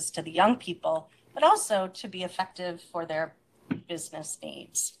experiences to the young people, but also to be effective for their business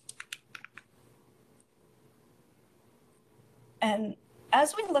needs. And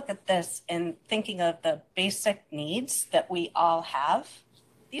as we look at this and thinking of the basic needs that we all have,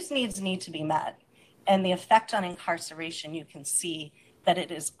 these needs need to be met. And the effect on incarceration, you can see that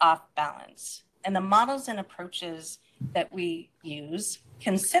it is off balance. And the models and approaches that we use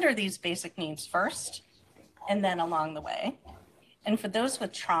consider these basic needs first and then along the way. And for those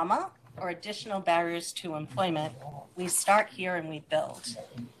with trauma or additional barriers to employment, we start here and we build.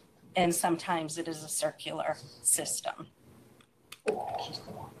 And sometimes it is a circular system.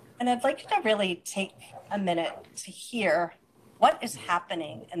 And I'd like you to really take a minute to hear what is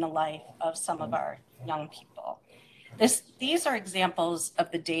happening in the life of some of our young people. These are examples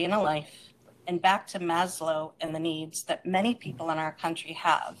of the day in a life, and back to Maslow and the needs that many people in our country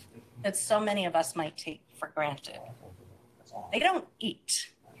have, that so many of us might take for granted. They don't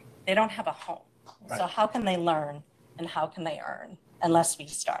eat. They don't have a home. Right. So how can they learn and how can they earn unless we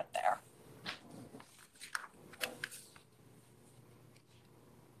start there?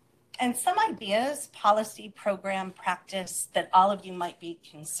 And some ideas, policy, program, practice that all of you might be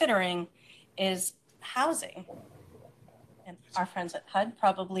considering is housing. And our friends at HUD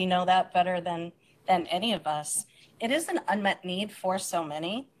probably know that better than any of us. It is an unmet need for so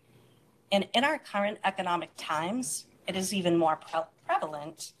many. And in our current economic times, it is even more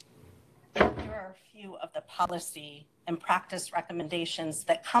prevalent. Here are a few of the policy and practice recommendations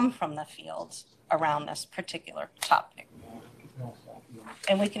that come from the field around this particular topic.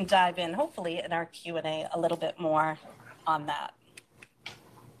 And we can dive in, hopefully, in our Q&A a little bit more on that.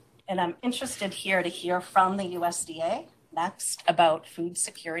 And I'm interested here to hear from the USDA next about food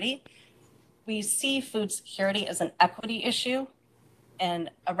security. We see food security as an equity issue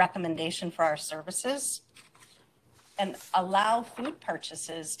and a recommendation for our services, and allow food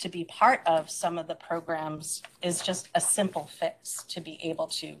purchases to be part of some of the programs is just a simple fix to be able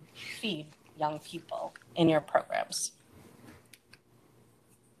to feed young people in your programs.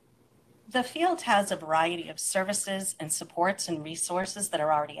 The field has a variety of services and supports and resources that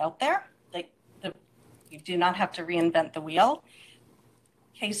are already out there. You do not have to reinvent the wheel.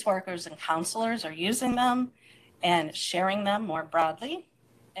 Caseworkers and counselors are using them and sharing them more broadly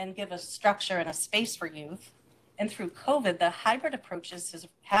and give a structure and a space for youth. And through COVID, the hybrid approaches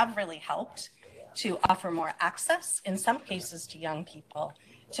have really helped to offer more access, in some cases to young people,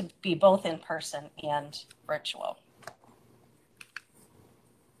 to be both in person and virtual.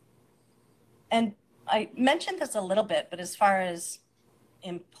 And I mentioned this a little bit, but as far as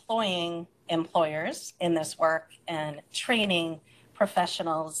employing employers in this work and training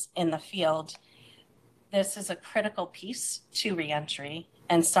professionals in the field, this is a critical piece to reentry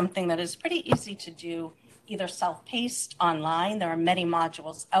and something that is pretty easy to do, either self-paced online. There are many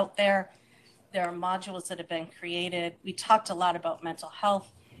modules out there. There are modules that have been created. We talked a lot about mental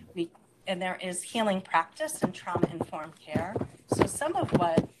health, and there is healing practice and trauma-informed care. So some of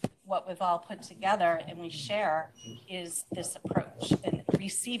what we've all put together and we share is this approach and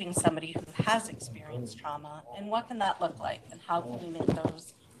receiving somebody who has experienced trauma, and what can that look like and how can we make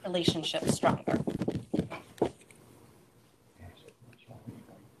those relationships stronger.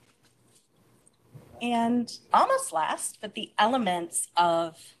 And almost last, but the elements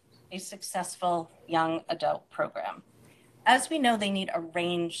of a successful young adult program. As we know, they need a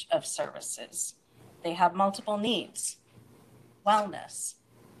range of services. They have multiple needs: wellness,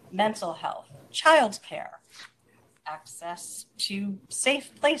 mental health, childcare, access to safe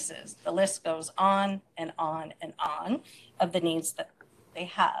places. The list goes on and on and on of the needs that they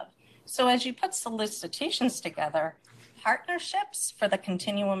have. So as you put solicitations together, partnerships for the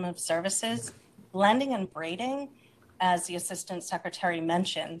continuum of services, blending and braiding, as the Assistant Secretary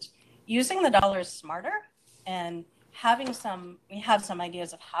mentioned, using the dollars smarter and we have some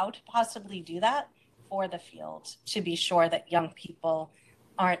ideas of how to possibly do that for the field to be sure that young people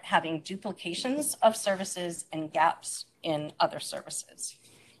aren't having duplications of services and gaps in other services.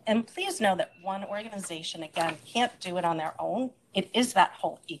 And please know that one organization, again, can't do it on their own. It is that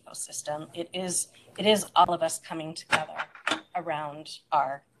whole ecosystem. It is all of us coming together around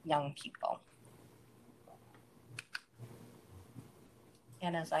our young people.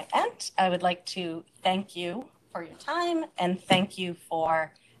 And as I end, I would like to thank you for your time and thank you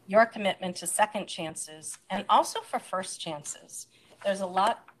for your commitment to second chances and also for first chances. There's a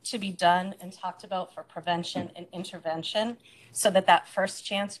lot to be done and talked about for prevention and intervention so that that first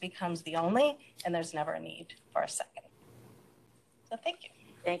chance becomes the only and there's never a need for a second. So thank you.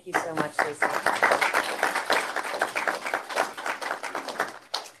 Thank you so much, Stacey.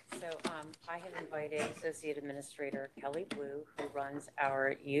 So I have invited Associate Administrator Kelly Blue, who runs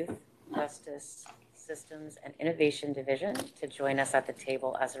our Youth Justice Systems and Innovation Division, to join us at the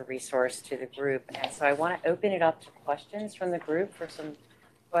table as a resource to the group. And so I want to open it up to questions from the group for some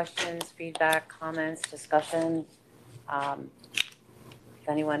questions, feedback, comments, discussion. If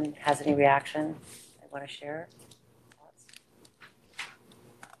anyone has any reaction they want to share.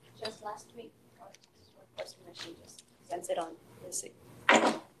 Just last week, our person she just sent it on this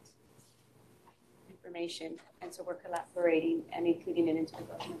information, and so we're collaborating and including it into the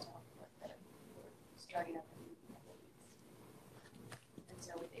government work that we're starting up in a couple of weeks. And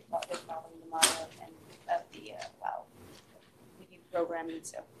so they're following the model and of the the youth programming.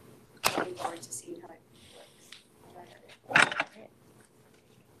 So looking forward to seeing how it works.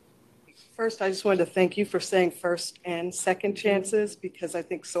 First, I just wanted to thank you for saying first and second chances, because I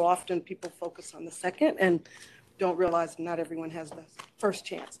think so often people focus on the second and don't realize not everyone has the first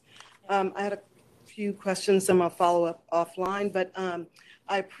chance. I had a few questions, some I'll follow up offline, but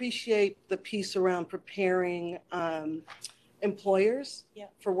I appreciate the piece around preparing employers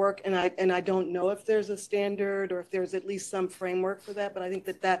for work, and I don't know if there's a standard or if there's at least some framework for that, but I think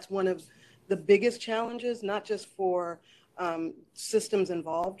that that's one of the biggest challenges, not just for systems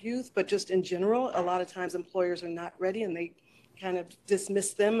involved youth, but just in general. A lot of times employers are not ready and they kind of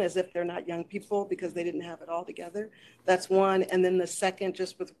dismiss them as if they're not young people because they didn't have it all together. That's one. And then the second,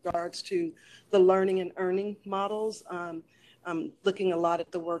 just with regards to the learning and earning models, I'm looking a lot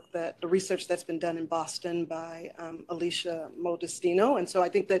at the research that's been done in Boston by Alicia Modestino. And so I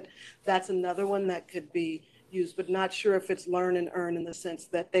think that that's another one that could be used, but not sure if it's learn and earn in the sense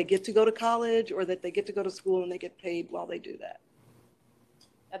that they get to go to college or that they get to go to school and they get paid while they do that.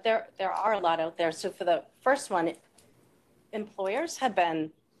 There are a lot out there. So for the first one, employers have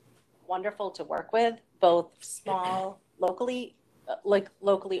been wonderful to work with, both small, locally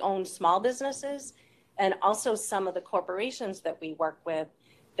owned small businesses, and also some of the corporations that we work with.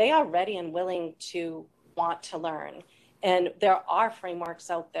 They are ready and willing to want to learn. And there are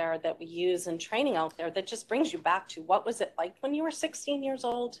frameworks out there that we use and training out there that just brings you back to what was it like when you were 16 years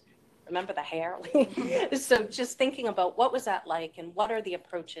old? Remember the hair? So just thinking about what was that like and what are the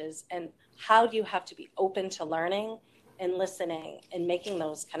approaches and how do you have to be open to learning and listening and making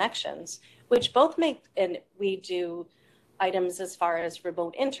those connections, which both make, and we do items as far as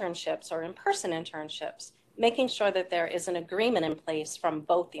remote internships or in-person internships, making sure that there is an agreement in place from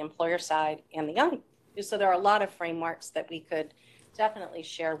both the employer side and the young. So there are a lot of frameworks that we could definitely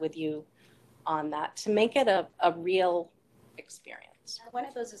share with you on that to make it a real experience. And one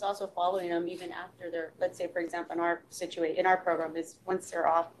of those is also following them even after they're, let's say, for example, in our program is once they're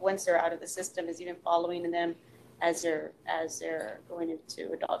out of the system, is even following them as they're going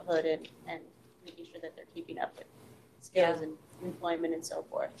into adulthood and making sure that they're keeping up with skills and employment and so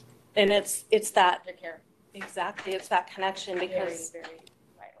forth. And it's that Their care. exactly, it's that connection because Very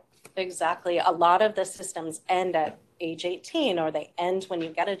vital. exactly a lot of the systems end at age 18 or they end when you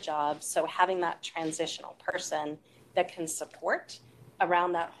get a job. So having that transitional person that can support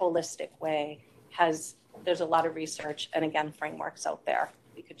around that holistic way there's a lot of research and again frameworks out there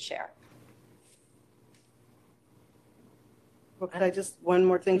we could share. Well, could I just, one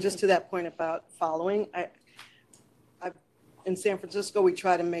more thing, just to that point about following. In San Francisco, we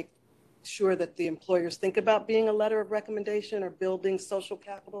try to make sure that the employers think about being a letter of recommendation or building social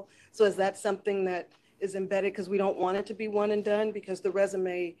capital. So is that something that is embedded? Because we don't want it to be one and done, because the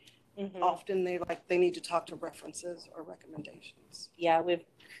resume, often they need to talk to references or recommendations. Yeah, we've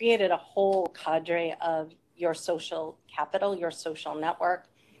created a whole cadre of your social capital, your social network.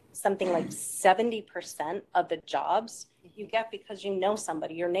 Something like 70% of the jobs you get because you know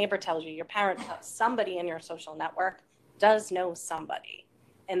somebody, your neighbor tells you, your parent tells somebody in your social network does know somebody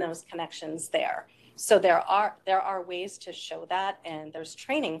and those connections there. So there are ways to show that, and there's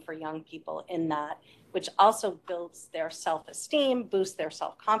training for young people in that, which also builds their self-esteem, boosts their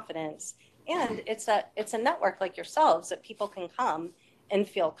self-confidence, and it's a network like yourselves that people can come and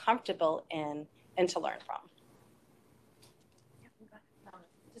feel comfortable in and to learn from.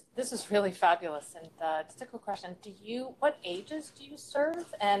 This is really fabulous. And just a quick question: what ages do you serve?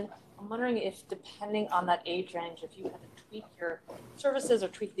 And I'm wondering if, depending on that age range, if you had to tweak your services or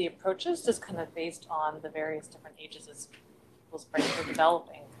tweak the approaches, just kind of based on the various different ages as people's brains are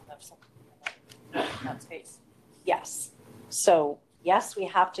developing, kind of something in that space. Yes. So yes, we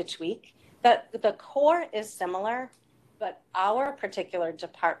have to tweak. The core is similar, but our particular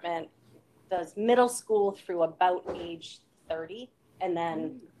department does middle school through about age 30, and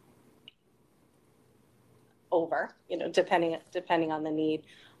then over, depending on the need.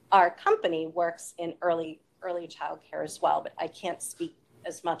 Our company works in early childcare as well, but I can't speak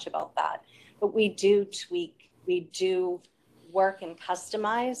as much about that. But we do tweak, we do work and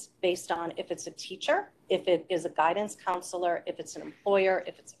customize based on if it's a teacher, if it is a guidance counselor, if it's an employer,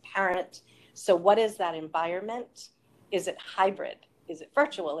 if it's a parent. So what is that environment? Is it hybrid? Is it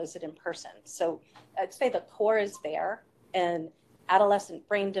virtual? Is it in person? So I'd say the core is there, and adolescent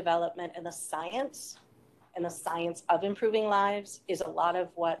brain development and the science of improving lives is a lot of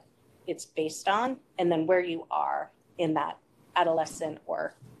what it's based on, and then where you are in that adolescent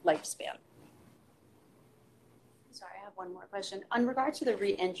or lifespan. Sorry, I have one more question. On regard to the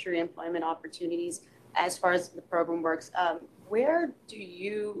re-entry employment opportunities, as far as the program works, where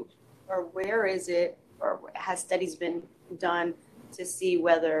is it, or has studies been done to see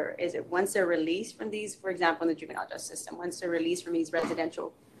whether, is it once they're released from these, for example, in the juvenile justice system, once they're released from these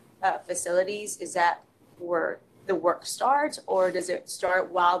residential facilities, is that where the work starts, or does it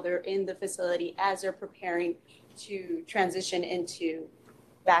start while they're in the facility as they're preparing to transition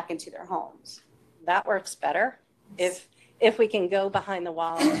back into their homes? That works better if we can go behind the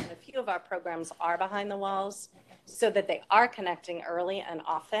walls. And a few of our programs are behind the walls, so that they are connecting early and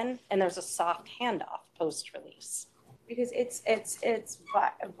often, and there's a soft handoff post-release. Because it's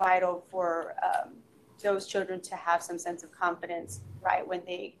vital for those children to have some sense of confidence right when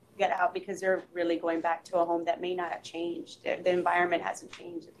they get out, because they're really going back to a home that may not have changed. The environment hasn't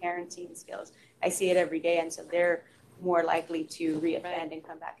changed, the parenting skills. I see it every day, and so they're more likely to reoffend and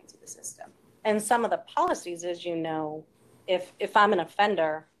come back into the system. And some of the policies, as you know, if I'm an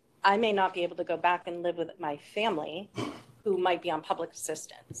offender, I may not be able to go back and live with my family who might be on public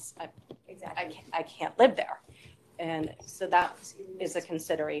assistance. I can't live there. And so that is a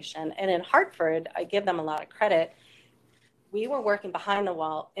consideration. And in Hartford, I give them a lot of credit. We were working behind the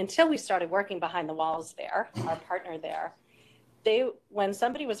wall until we started working behind the walls there, our partner there. When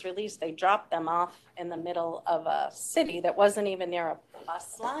somebody was released, they dropped them off in the middle of a city that wasn't even near a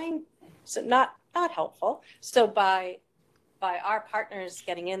bus line. So not helpful. So by our partners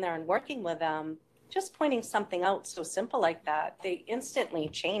getting in there and working with them, just pointing something out so simple like that, they instantly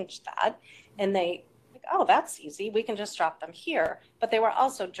changed that. And they, oh, that's easy. We can just drop them here. But they were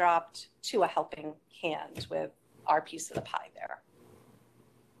also dropped to a helping hand with our piece of the pie there.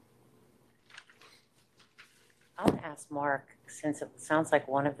 I want to ask Mark, since it sounds like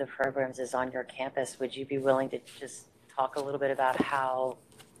one of the programs is on your campus, would you be willing to just talk a little bit about how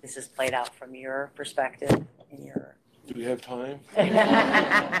this is played out from your perspective? Do we have time?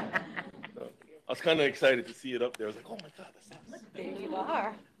 I was kind of excited to see it up there. I was like, oh my God, that's There you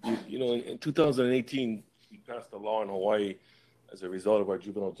are. in 2018, we passed a law in Hawaii as a result of our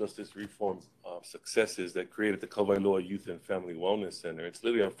juvenile justice reform successes that created the Kawailoa Youth and Family Wellness Center. It's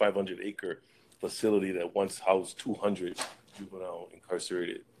literally a 500-acre facility that once housed 200 juvenile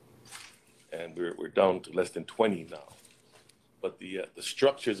incarcerated, and we're down to less than 20 now. But the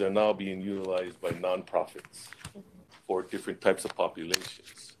structures are now being utilized by nonprofits for different types of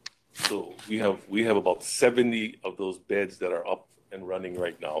populations. So we have about 70 of those beds that are up and running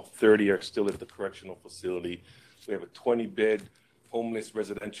right now. 30 are still at the correctional facility. We have a 20-bed homeless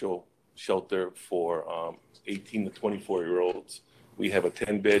residential shelter for 18 to 24-year-olds. We have a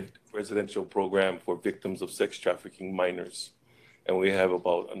 10-bed residential program for victims of sex trafficking minors. And we have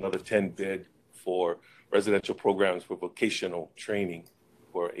about another 10-bed for residential programs for vocational training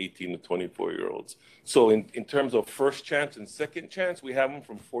for 18 to 24-year-olds. So in terms of first chance and second chance, we have them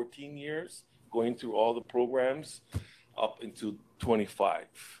from 14 years going through all the programs up into 25.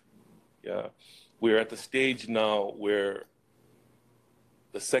 Yeah. We're at the stage now where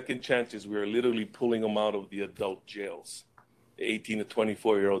the second chances, we're literally pulling them out of the adult jails, the 18 to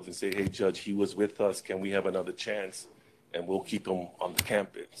 24-year-olds, and say, hey, Judge, he was with us. Can we have another chance? And we'll keep him on the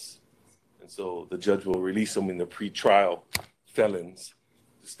campus. And so the judge will release them in the pre-trial felons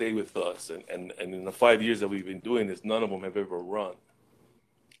to stay with us. And in the 5 years that we've been doing this, none of them have ever run.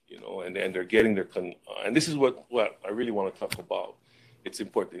 And they're getting their, and this is what I really want to talk about. It's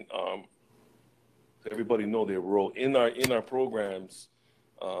important. Everybody know their role in our programs.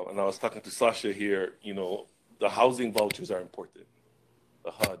 And I was talking to Sasha here, the housing vouchers are important.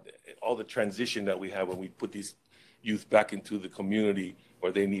 The HUD, all the transition that we have when we put these youth back into the community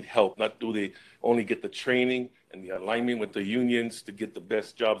where they need help. Not do they only get the training and the alignment with the unions to get the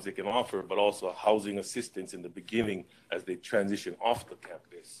best jobs they can offer, but also housing assistance in the beginning as they transition off the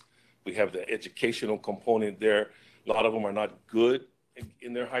campus. We have the educational component there. A lot of them are not good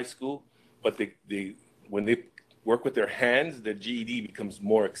in their high school, but when they work with their hands, their GED becomes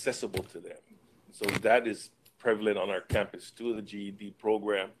more accessible to them. So that is prevalent on our campus too, the GED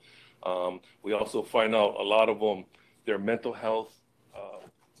program. We also find out a lot of them, their mental health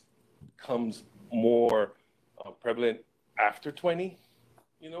comes more prevalent after 20,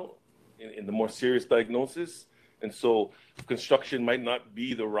 in the more serious diagnosis. And so construction might not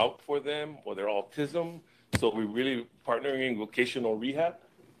be the route for them, or their autism. So we're really partnering in vocational rehab,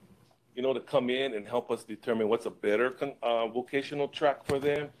 to come in and help us determine what's a better vocational track for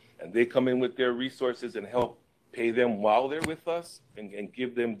them. And they come in with their resources and help pay them while they're with us and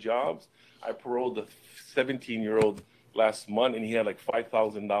give them jobs. I paroled a 17-year-old last month, and he had like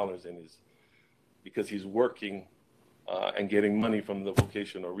 $5,000 because he's working and getting money from the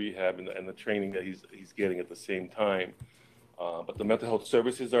vocational rehab and the training that he's getting at the same time. But the mental health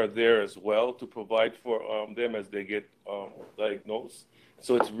services are there as well to provide for them as they get diagnosed.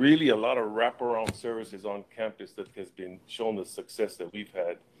 So it's really a lot of wraparound services on campus that has been shown the success that we've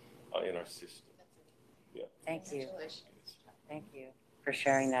had in our system. Yeah. Thank you. Thank you for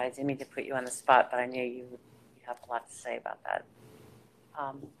sharing that. I didn't mean to put you on the spot, but I knew you have a lot to say about that.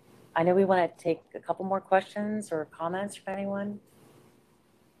 I know we want to take a couple more questions or comments from anyone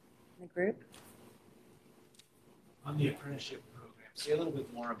in the group. On the apprenticeship program, say a little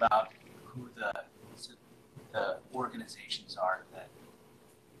bit more about who the organizations are that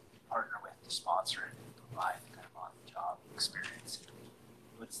you partner with to sponsor and provide kind of on-the-job experience.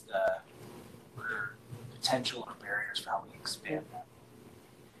 What are potential or barriers for how we expand that?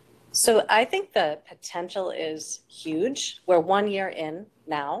 So I think the potential is huge. We're 1 year in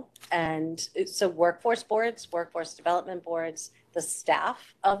now. And so workforce boards, workforce development boards, the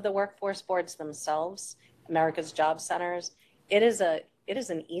staff of the workforce boards themselves, America's Job Centers, it is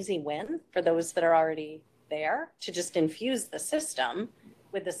an easy win for those that are already there to just infuse the system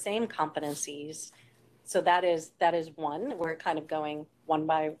with the same competencies. So that is one. We're kind of going one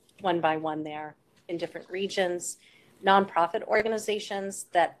by one there in different regions. Nonprofit organizations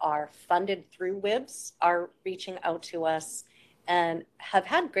that are funded through WIBS are reaching out to us and have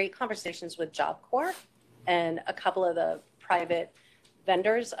had great conversations with Job Corps and a couple of the private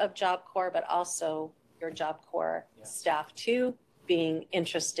vendors of Job Corps, but also your Job Corps staff too, being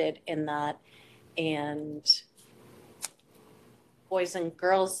interested in that. And boys and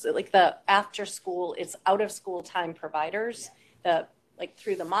girls, like the after school, it's out of school time providers.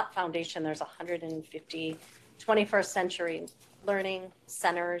 Through the Mott Foundation, there's 150 21st century learning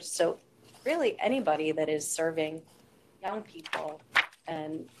centers. So really anybody that is serving young people.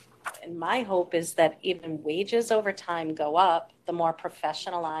 And my hope is that even wages over time go up, the more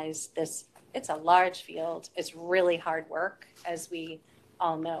professionalized this, it's a large field. It's really hard work, as we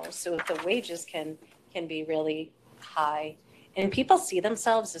all know. So if the wages can be really high and people see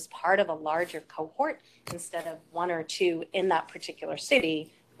themselves as part of a larger cohort instead of one or two in that particular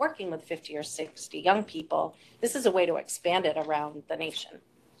city, working with 50 or 60 young people, this is a way to expand it around the nation.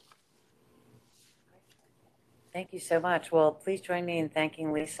 Thank you so much. Well, please join me in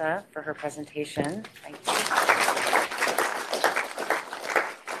thanking Lisa for her presentation. Thank you.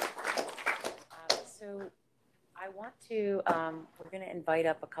 So I want to, we're going to invite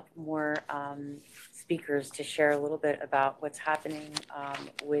up a couple more speakers to share a little bit about what's happening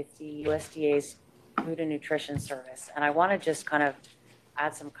with the USDA's Food and Nutrition Service. And I want to just kind of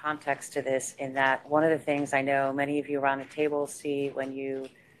add some context to this in that one of the things I know many of you around the table see when you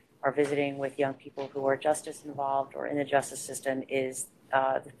are visiting with young people who are justice involved or in the justice system is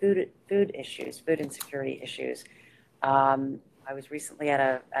the food issues, food insecurity issues. I was recently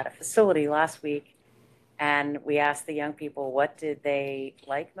at a facility last week, and we asked the young people what did they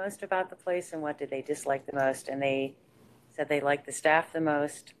like most about the place and what did they dislike the most, and they said they liked the staff the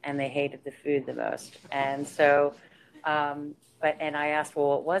most and they hated the food the most. And so and I asked, well,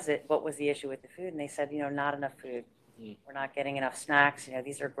 what was it? What was the issue with the food? And they said, not enough food. We're not getting enough snacks.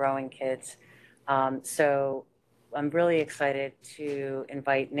 These are growing kids. So I'm really excited to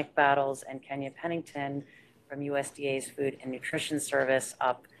invite Nick Battles and Kenya Pennington from USDA's Food and Nutrition Service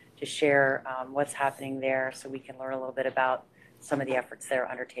up to share what's happening there so we can learn a little bit about some of the efforts they're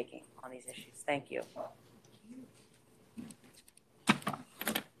undertaking on these issues. Thank you.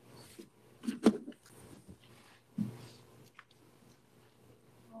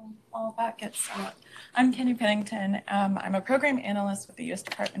 While that gets set up, I'm Kenny Pennington. I'm a program analyst with the U.S.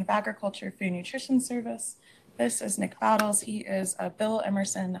 Department of Agriculture Food and Nutrition Service. This is Nick Battles. He is a Bill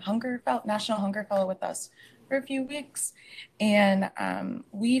Emerson National Hunger Fellow with us for a few weeks. And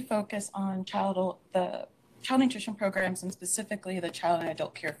we focus on the child nutrition programs, and specifically the child and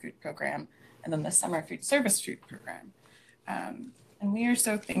adult care food program, and then the summer food service food program. And we are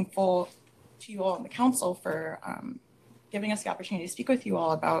so thankful to you all in the council for giving us the opportunity to speak with you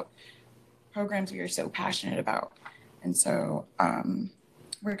all about programs we are so passionate about. And so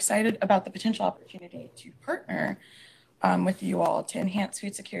we're excited about the potential opportunity to partner with you all to enhance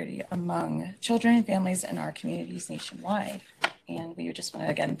food security among children and families in our communities nationwide. And we just want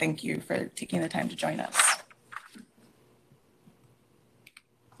to again thank you for taking the time to join us.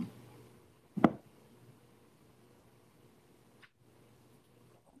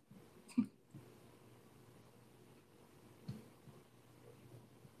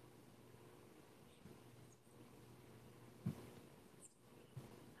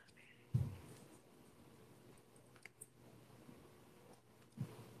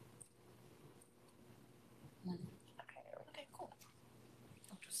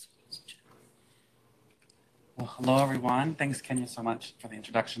 Well, hello, everyone. Thanks, Kenya, so much for the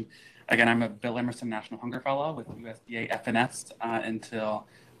introduction. Again, I'm a Bill Emerson National Hunger Fellow with USDA FNS until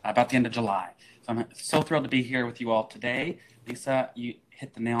about the end of July. So I'm so thrilled to be here with you all today. Lisa, you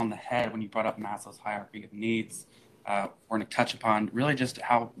hit the nail on the head when you brought up Maslow's hierarchy of needs. We're going to touch upon really just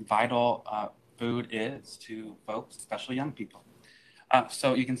how vital food is to folks, especially young people.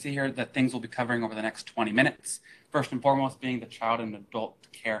 So you can see here that things we'll be covering over the next 20 minutes. First and foremost being the Child and Adult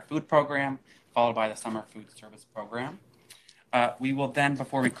Care Food Program, followed by the Summer Food Service Program. We will then,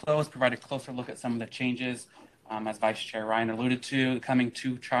 before we close, provide a closer look at some of the changes, as Vice Chair Ryan alluded to, coming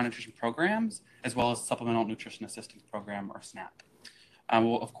to child nutrition programs, as well as Supplemental Nutrition Assistance Program, or SNAP.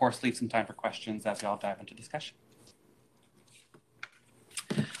 We'll, of course, leave some time for questions as we all dive into discussion.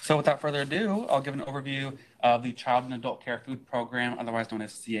 So without further ado, I'll give an overview of the Child and Adult Care Food Program, otherwise known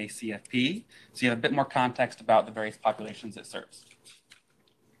as CACFP, so you have a bit more context about the various populations it serves.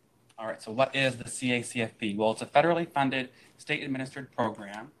 All right, so what is the CACFP? Well, it's a federally funded, state-administered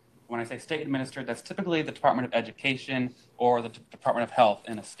program. When I say state-administered, that's typically the Department of Education or the Department of Health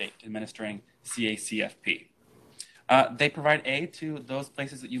in a state administering CACFP. They provide aid to those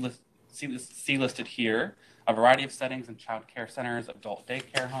places that you see listed here, a variety of settings in child care centers, adult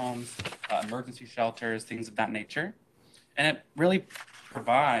daycare homes, emergency shelters, things of that nature. And it really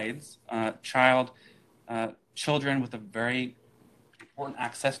provides children with a very important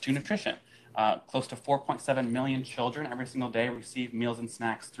access to nutrition. Close to 4.7 million children every single day receive meals and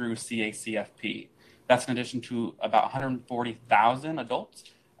snacks through CACFP. That's in addition to about 140,000 adults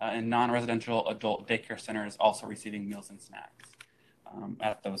in non-residential adult daycare centers also receiving meals and snacks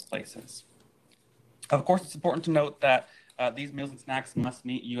at those places. Of course, it's important to note that these meals and snacks must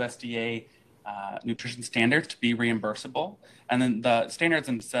meet USDA nutrition standards to be reimbursable. And then the standards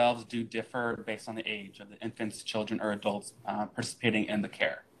themselves do differ based on the age of the infants, children, or adults participating in the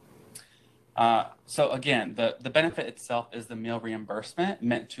care. So again, the benefit itself is the meal reimbursement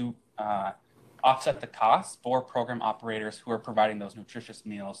meant to offset the costs for program operators who are providing those nutritious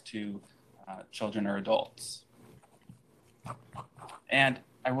meals to children or adults. And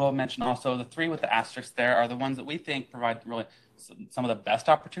I will mention also the three with the asterisk there are the ones that we think provide really some of the best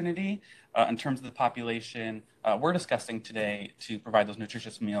opportunity in terms of the population we're discussing today to provide those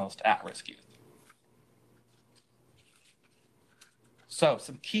nutritious meals to at-risk youth. So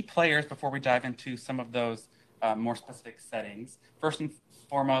some key players before we dive into some of those more specific settings. First and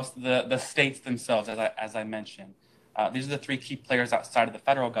foremost, the states themselves, as I mentioned. These are the three key players outside of the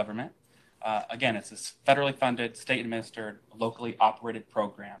federal government. Again, it's a federally funded, state-administered, locally operated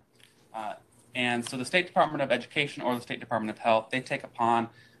program. And so the State Department of Education or the State Department of Health, they take upon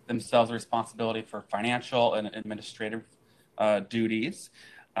themselves the responsibility for financial and administrative duties.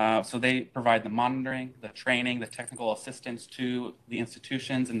 So they provide the monitoring, the training, the technical assistance to the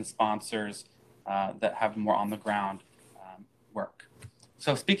institutions and the sponsors that have more on-the-ground work.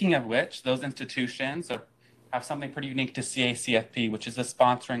 So speaking of which, those institutions have something pretty unique to CACFP, which is the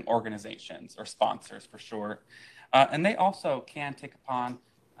sponsoring organizations, or sponsors for short. And they also can take upon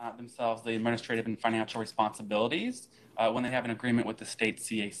themselves the administrative and financial responsibilities when they have an agreement with the state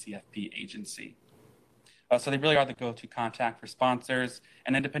CACFP agency. So they really are the go-to contact for sponsors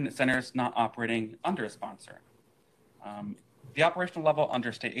and independent centers not operating under a sponsor. The operational level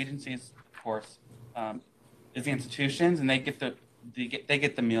under state agencies, of course, is the institutions, and they get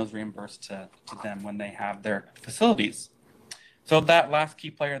the meals reimbursed to them when they have their facilities. So that last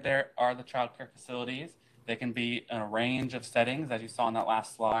key player there are the child care facilities. They can be in a range of settings, as you saw on that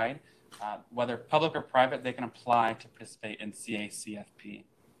last slide. Whether public or private, they can apply to participate in CACFP.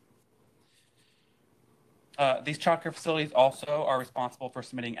 These child care facilities also are responsible for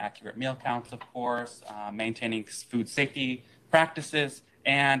submitting accurate meal counts, of course, maintaining food safety practices,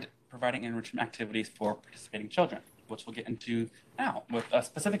 and providing enrichment activities for participating children, which we'll get into now with a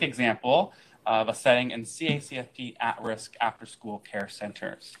specific example of a setting in CACFP at-risk after-school care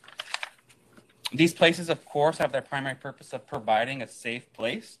centers. These places, of course, have their primary purpose of providing a safe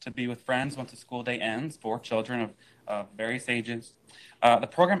place to be with friends once the school day ends for children of various ages. The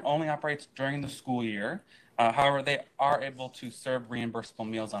program only operates during the school year. However, they are able to serve reimbursable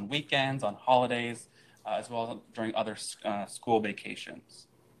meals on weekends, on holidays, as well as during other school vacations.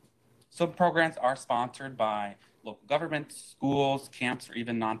 Some programs are sponsored by local governments, schools, camps, or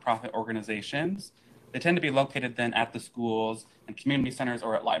even nonprofit organizations. They tend to be located then at the schools and community centers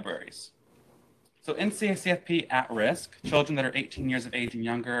or at libraries. So in CACFP at risk, children that are 18 years of age and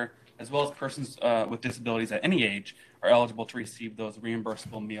younger, as well as persons with disabilities at any age, are eligible to receive those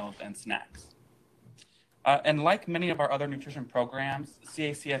reimbursable meals and snacks. And like many of our other nutrition programs,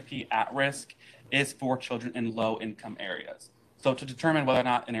 CACFP at risk is for children in low-income areas. So to determine whether or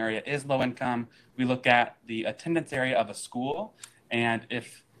not an area is low income, we look at the attendance area of a school, and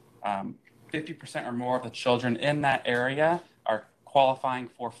if 50% or more of the children in that area are qualifying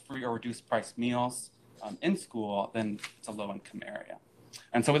for free or reduced price meals in school, then it's a low income area.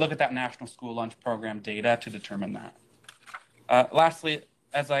 And so we look at that National School Lunch Program data to determine that. Lastly,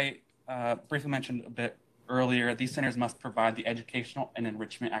 as I briefly mentioned a bit earlier, these centers must provide the educational and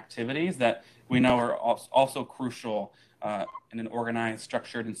enrichment activities that we know are also crucial in an organized,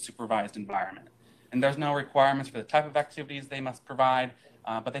 structured, and supervised environment. And there's no requirements for the type of activities they must provide,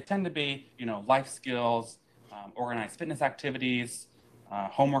 but they tend to be, life skills, organized fitness activities,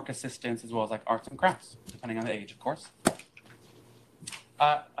 homework assistance, as well as like arts and crafts, depending on the age, of course.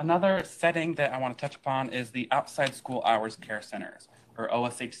 Another setting that I want to touch upon is the outside school hours care centers, or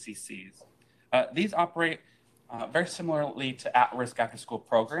OSHCCs. These operate very similarly to at-risk after-school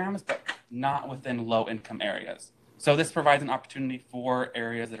programs, but not within low-income areas. So this provides an opportunity for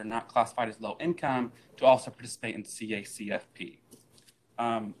areas that are not classified as low income to also participate in CACFP.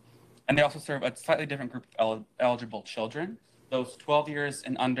 And they also serve a slightly different group of eligible children, those 12 years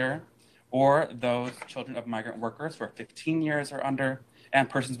and under, or those children of migrant workers who are 15 years or under, and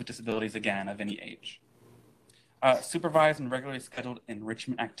persons with disabilities, again, of any age. Supervised and regularly scheduled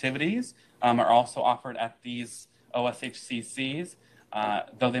enrichment activities are also offered at these OSHCCs,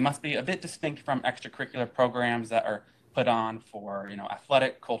 though they must be a bit distinct from extracurricular programs that are put on for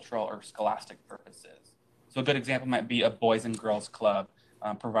athletic, cultural, or scholastic purposes. So a good example might be a Boys and Girls Club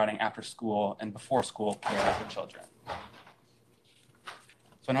providing after-school and before-school care for children.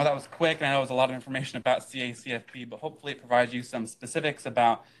 So I know that was quick, and I know it was a lot of information about CACFP, but hopefully it provides you some specifics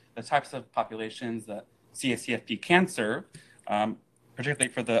about the types of populations that CACFP can serve, particularly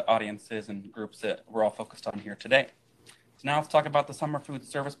for the audiences and groups that we're all focused on here today. So now let's talk about the Summer Food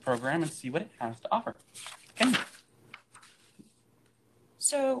Service Program and see what it has to offer. Okay.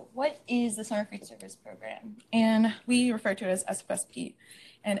 So what is the Summer Food Service Program? And we refer to it as SFSP.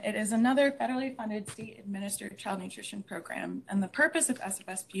 And it is another federally funded state-administered child nutrition program. And the purpose of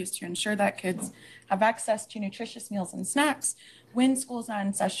SFSP is to ensure that kids have access to nutritious meals and snacks when school's not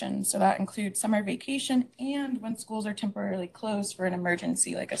in session. So that includes summer vacation and when schools are temporarily closed for an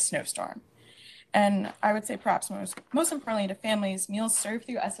emergency like a snowstorm. And I would say perhaps most importantly to families, meals served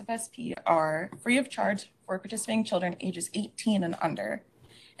through SFSP are free of charge for participating children ages 18 and under.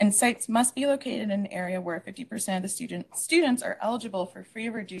 And sites must be located in an area where 50% of the students are eligible for free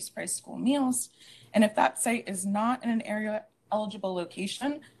or reduced price school meals. And if that site is not in an area eligible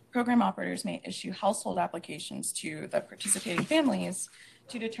location, program operators may issue household applications to the participating families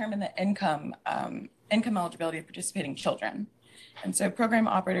to determine the income eligibility of participating children. And so program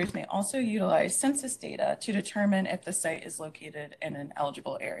operators may also utilize census data to determine if the site is located in an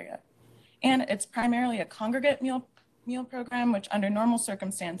eligible area. And it's primarily a congregate meal program, which under normal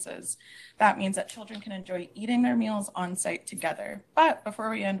circumstances, that means that children can enjoy eating their meals on site together. But before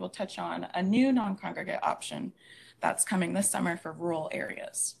we end, we'll touch on a new non-congregate option that's coming this summer for rural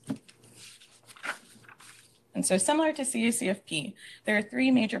areas. And so similar to CACFP, there are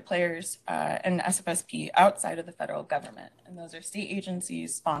three major players in SFSP outside of the federal government, and those are state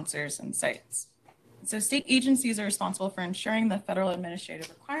agencies, sponsors, and sites. So state agencies are responsible for ensuring the federal administrative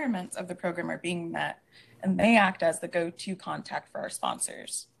requirements of the program are being met, and they act as the go-to contact for our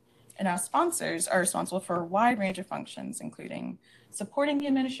sponsors. And our sponsors are responsible for a wide range of functions, including supporting the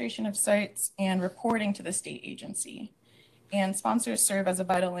administration of sites and reporting to the state agency. And sponsors serve as a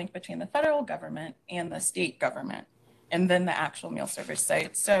vital link between the federal government and the state government, and then the actual meal service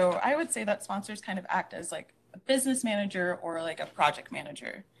site. So I would say that sponsors kind of act as like a business manager or like a project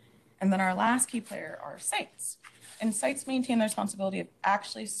manager. And then our last key player are sites. And sites maintain the responsibility of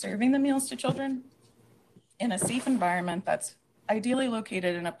actually serving the meals to children in a safe environment that's ideally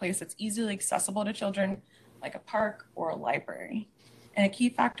located in a place that's easily accessible to children, like a park or a library. And a key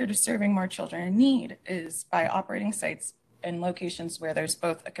factor to serving more children in need is by operating sites in locations where there's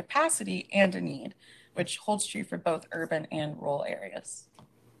both a capacity and a need, which holds true for both urban and rural areas.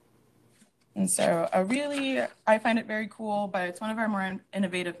 And so I find it very cool, but it's one of our more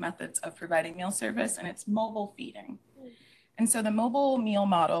innovative methods of providing meal service, and it's mobile feeding. And so the mobile meal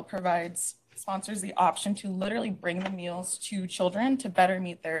model provides sponsors the option to literally bring the meals to children to better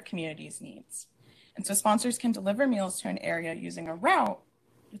meet their community's needs. And so sponsors can deliver meals to an area using a route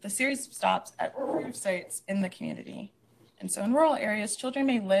with a series of stops at approved sites in the community. And so in rural areas, children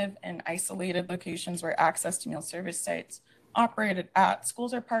may live in isolated locations where access to meal service sites operated at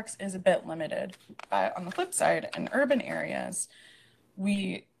schools or parks is a bit limited. But on the flip side, in urban areas,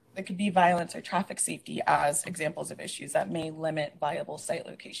 there could be violence or traffic safety as examples of issues that may limit viable site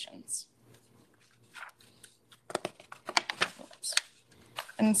locations.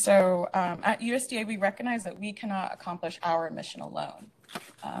 And so at USDA, we recognize that we cannot accomplish our mission alone.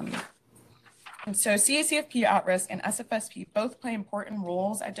 And so CACFP at-risk and SFSP both play important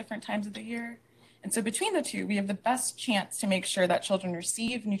roles at different times of the year. And so between the two, we have the best chance to make sure that children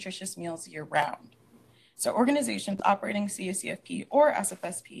receive nutritious meals year-round. So organizations operating CACFP or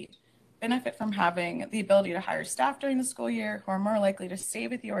SFSP benefit from having the ability to hire staff during the school year who are more likely to stay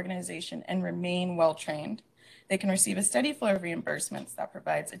with the organization and remain well-trained. They can receive a steady flow of reimbursements that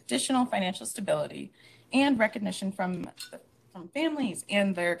provides additional financial stability and recognition from families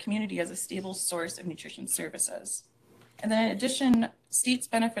and their community as a stable source of nutrition services. And then in addition, states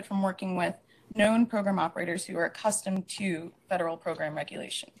benefit from working with known program operators who are accustomed to federal program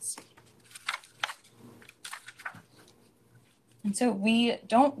regulations. And so we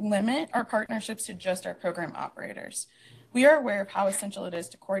don't limit our partnerships to just our program operators. We are aware of how essential it is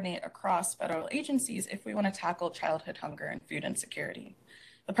to coordinate across federal agencies if we want to tackle childhood hunger and food insecurity.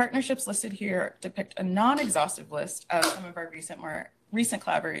 The partnerships listed here depict a non-exhaustive list of some of our recent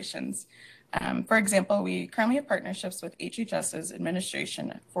collaborations. For example, we currently have partnerships with HHS's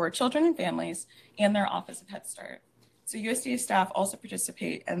Administration for Children and Families and their Office of Head Start. So USDA staff also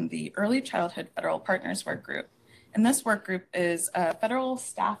participate in the Early Childhood Federal Partners Work Group. And this work group is a federal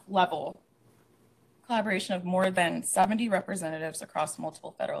staff level collaboration of more than 70 representatives across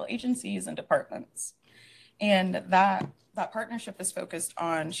multiple federal agencies and departments. And that partnership is focused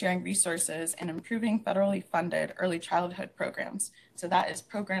on sharing resources and improving federally funded early childhood programs. So that is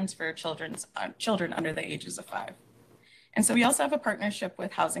programs for children under the ages of 5. And so we also have a partnership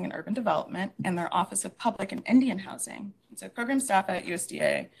with Housing and Urban Development and their Office of Public and Indian Housing. And so program staff at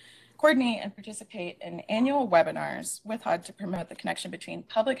USDA coordinate and participate in annual webinars with HUD to promote the connection between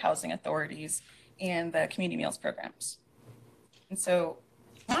public housing authorities and the community meals programs. And so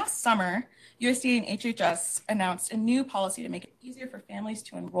last summer, USDA and HHS announced a new policy to make it easier for families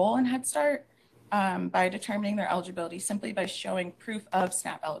to enroll in Head Start by determining their eligibility simply by showing proof of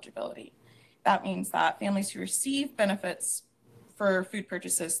SNAP eligibility. That means that families who receive benefits for food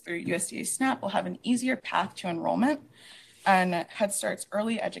purchases through USDA SNAP will have an easier path to enrollment on Head Start's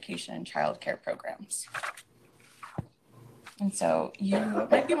early education and childcare programs. And so you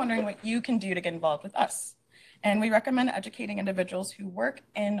might be wondering what you can do to get involved with us. And we recommend educating individuals who work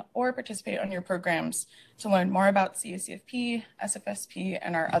in or participate on your programs to learn more about CACFP, SFSP,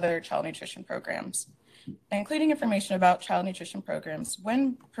 and our other child nutrition programs. Including information about child nutrition programs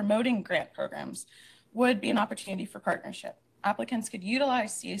when promoting grant programs would be an opportunity for partnership. Applicants could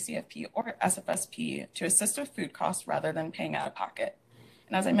utilize CACFP or SFSP to assist with food costs rather than paying out of pocket.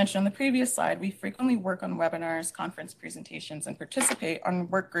 And as I mentioned on the previous slide, we frequently work on webinars, conference presentations, and participate on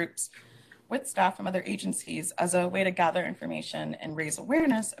work groups with staff from other agencies as a way to gather information and raise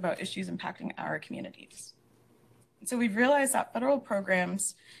awareness about issues impacting our communities. And so we've realized that federal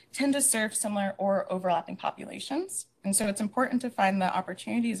programs tend to serve similar or overlapping populations. And so it's important to find the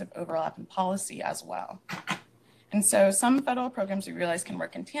opportunities of overlap in policy as well. And so some federal programs we realize can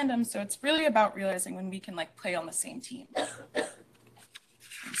work in tandem. So it's really about realizing when we can play on the same team.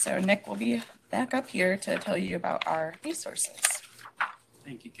 So Nick will be back up here to tell you about our resources.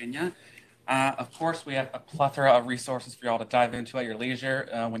 Thank you, Kenya. Of course, we have a plethora of resources for you all to dive into at your leisure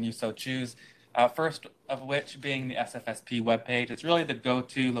when you so choose. First of which being the SFSP webpage. It's really the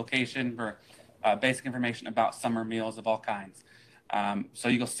go-to location for basic information about summer meals of all kinds. So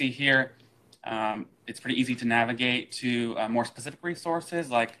you'll see here, it's pretty easy to navigate to more specific resources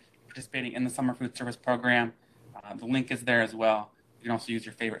like participating in the summer food service program. The link is there as well. You can also use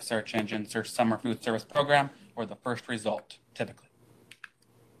your favorite search engine, search summer food service program, or the first result, typically.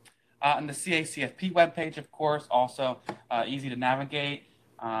 And the CACFP webpage, of course, also easy to navigate.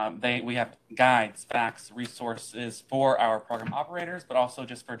 We have guides, facts, resources for our program operators, but also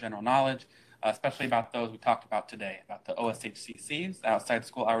just for general knowledge, especially about those we talked about today, about the OSHCCs, outside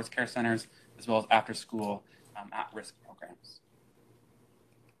school hours care centers, as well as after school at-risk programs.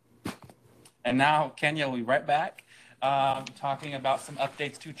 And now Kenya will be right back talking about some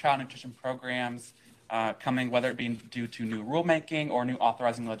updates to child nutrition programs coming, whether it be due to new rulemaking or new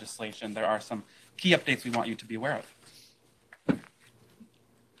authorizing legislation. There are some key updates we want you to be aware of.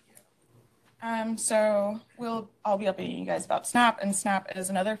 So I'll be updating you guys about SNAP, and SNAP is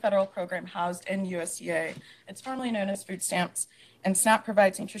another federal program housed in USDA. It's formerly known as food stamps, and SNAP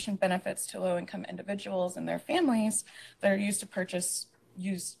provides nutrition benefits to low-income individuals and their families that are used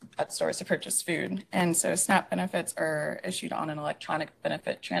at stores to purchase food. And so SNAP benefits are issued on an electronic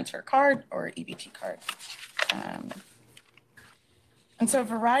benefit transfer card or EBT card. And so a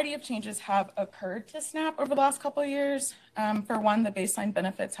variety of changes have occurred to SNAP over the last couple of years. For one, the baseline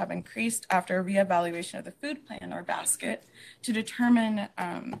benefits have increased after a reevaluation of the food plan or basket to determine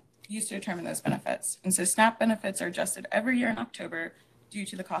those benefits. And so SNAP benefits are adjusted every year in October due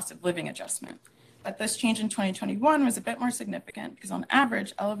to the cost of living adjustment. But this change in 2021 was a bit more significant because on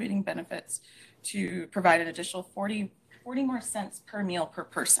average, elevating benefits to provide an additional 40 more cents per meal per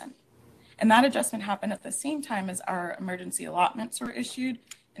person. And that adjustment happened at the same time as our emergency allotments were issued.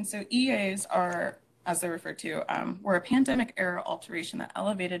 And so EAs are, as they're referred to, were a pandemic era alteration that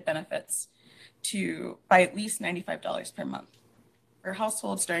elevated benefits by at least $95 per month for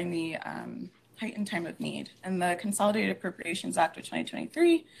households during the heightened time of need. And the Consolidated Appropriations Act of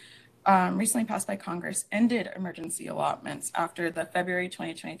 2023 recently passed by Congress ended emergency allotments after the February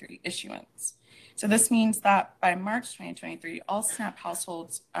 2023 issuance. So this means that by March 2023, all SNAP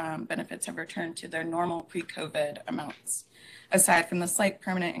households' benefits have returned to their normal pre-COVID amounts, aside from the slight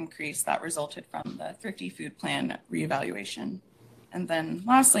permanent increase that resulted from the Thrifty Food Plan reevaluation. And then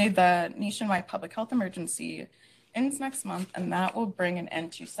lastly, the nationwide public health emergency ends next month, and that will bring an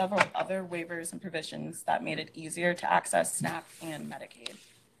end to several other waivers and provisions that made it easier to access SNAP and Medicaid.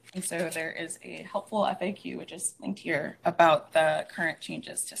 And so there is a helpful FAQ, which is linked here, about the current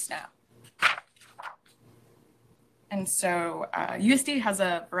changes to SNAP. And so USD has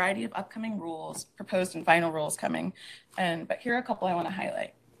a variety of upcoming rules, proposed and final rules coming, but here are a couple I want to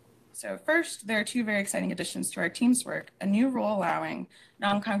highlight. So first, there are two very exciting additions to our team's work: a new rule allowing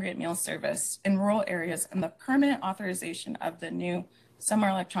non-congregate meal service in rural areas and the permanent authorization of the new Summer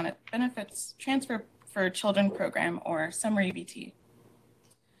Electronic Benefits Transfer for Children program, or Summer EBT.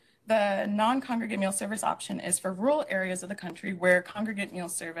 The non-congregate meal service option is for rural areas of the country where congregate meal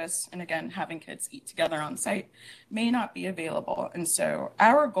service, and again, having kids eat together on site, may not be available. And so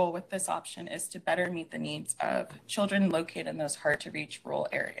our goal with this option is to better meet the needs of children located in those hard-to-reach rural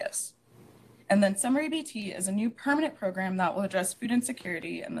areas. And then Summer EBT is a new permanent program that will address food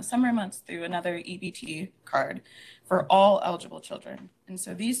insecurity in the summer months through another EBT card for all eligible children. And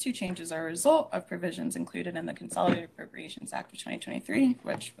so these two changes are a result of provisions included in the Consolidated Appropriations Act of 2023,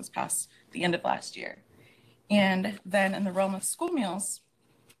 which was passed at the end of last year. And then in the realm of school meals,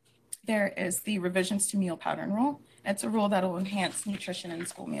 there is the revisions to meal pattern rule. It's a rule that will enhance nutrition in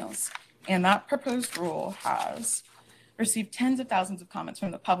school meals. And that proposed rule has received tens of thousands of comments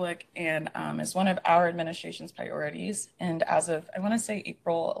from the public and is one of our administration's priorities. And as of, I want to say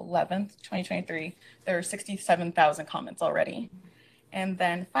April 11th, 2023, there are 67,000 comments already. And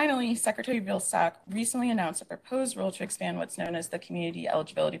then finally, Secretary Vilsack recently announced a proposed rule to expand what's known as the community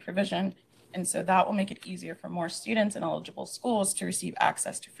eligibility provision. And so that will make it easier for more students in eligible schools to receive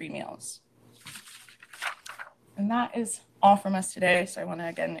access to free meals. And that is all from us today. So I want to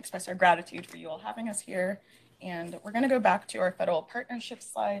again express our gratitude for you all having us here. And we're going to go back to our federal partnership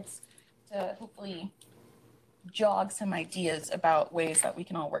slides to hopefully jog some ideas about ways that we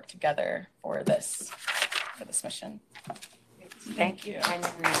can all work together for this mission. Thank you. So I'd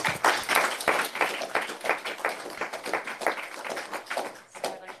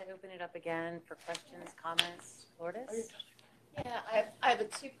like to open it up again for questions, comments. Lourdes? Yeah, I have a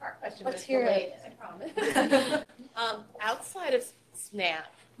two-part question. Let's but it's hear related, it. I promise. Outside of SNAP,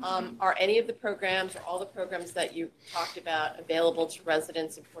 are any of the programs or all the programs that you talked about available to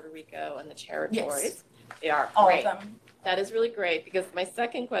residents in Puerto Rico and the territories? Yes. They are. All Great. of them. That is really great because my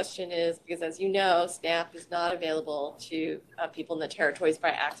second question is, because as you know, SNAP is not available to people in the territories by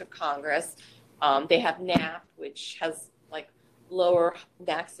act of Congress. They have NAP, which has like lower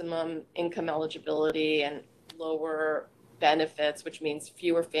maximum income eligibility and lower benefits, which means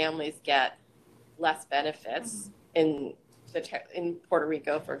fewer families get less benefits in Puerto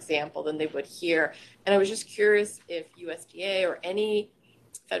Rico, for example, than they would here. And I was just curious if USDA or any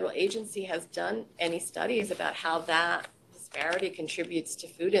federal agency has done any studies about how that disparity contributes to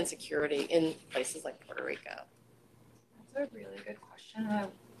food insecurity in places like Puerto Rico. That's a really good question. I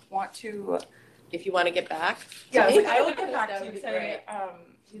want to. If you want to get back. Yeah, I will get back That to would you. be great.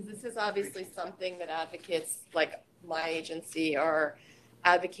 Because this is obviously something that advocates like my agency are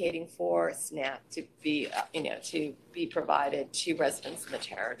advocating for SNAP to be, to be provided to residents in the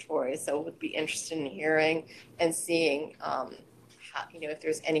territory. So would be interested in hearing and seeing, how, if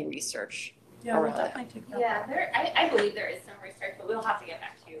there's any research around that. Yeah, I believe there is some research, but we'll have to get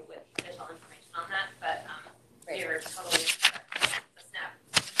back to you with additional information on that. But you're totally correct. The SNAP.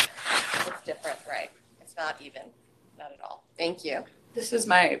 It's different, right? It's not even, not at all. Thank you. This is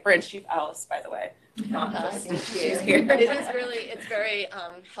my branch chief, Alice, by the way. She's here. It's very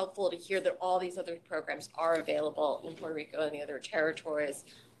helpful to hear that all these other programs are available in Puerto Rico and the other territories.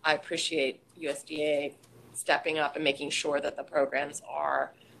 I appreciate USDA stepping up and making sure that the programs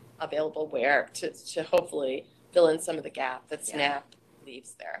are available where to hopefully fill in some of the gap that SNAP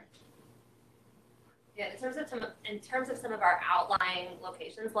leaves there. Yeah, in terms of some of our outlying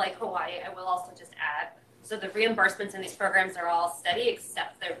locations like Hawaii, I will also just add, so the reimbursements in these programs are all steady,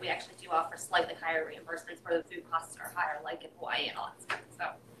 except that we actually do offer slightly higher reimbursements where the food costs are higher, like in Hawaii and Alaska.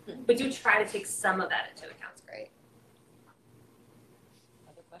 So we do try to take some of that into account. Great.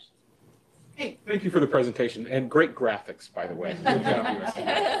 Other questions? Hey, thank you for the presentation and great graphics, by the way. Good job,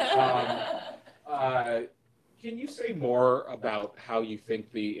 USDA. Can you say more about how you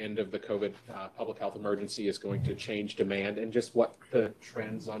think the end of the COVID public health emergency is going to change demand and just what the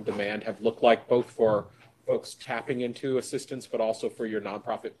trends on demand have looked like, both for folks tapping into assistance, but also for your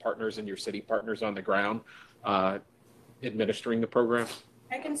nonprofit partners and your city partners on the ground administering the program?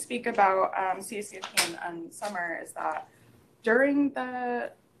 I can speak about CACFP and summer is that during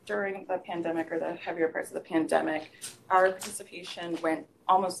the pandemic or the heavier parts of the pandemic, our participation went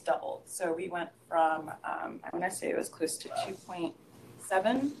almost doubled. So we went from, I want to say it was close to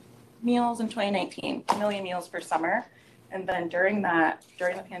 2.7 meals in 2019, 2 million meals per summer. And then during the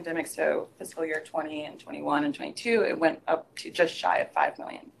pandemic, so fiscal year 20 and 21 and 22, it went up to just shy of 5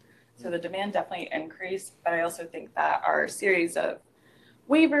 million. So the demand definitely increased, but I also think that our series of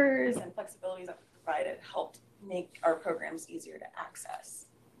waivers and flexibilities that we provided helped make our programs easier to access.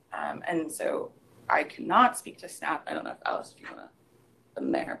 And so I cannot speak to SNAP. I don't know if Alice, if you want to come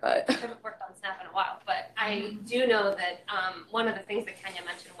there, but I haven't worked on SNAP in a while, but I do know that one of the things that Kenya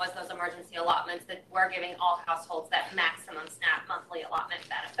mentioned was those emergency allotments that we're giving all households that maximum SNAP monthly allotment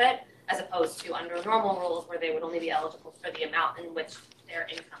benefit, as opposed to under normal rules where they would only be eligible for the amount in which their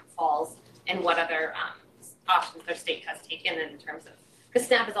income falls and what other options their state has taken in terms of, because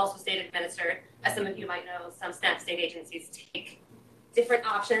SNAP is also state administered. As some of you might know, some SNAP state agencies take different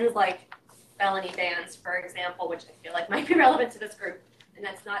options like felony bans, for example, which I feel like might be relevant to this group. And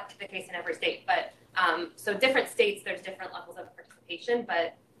that's not the case in every state, but so different states, there's different levels of participation.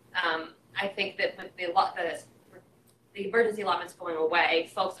 But I think that with the emergency allotments going away,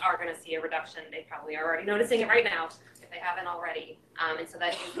 folks are going to see a reduction. They probably are already noticing it right now if they haven't already. And so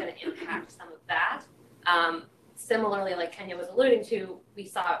that is going to impact some of that. Similarly, like Kenya was alluding to, we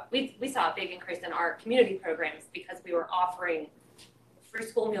saw a big increase in our community programs because we were offering free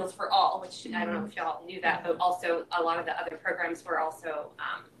school meals for all, which I don't know if y'all knew that, but also a lot of the other programs were also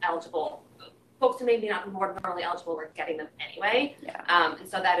eligible. Folks who maybe not more normally eligible were getting them anyway. Yeah. And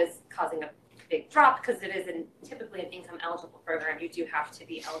so that is causing a big drop because it is typically an income eligible program. You do have to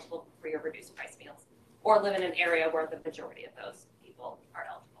be eligible for your reduced price meals or live in an area where the majority of those people are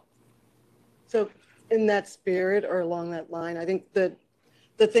eligible. So in that spirit or along that line, I think the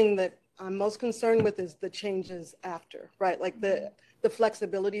thing that I'm most concerned with is the changes after, right? Like the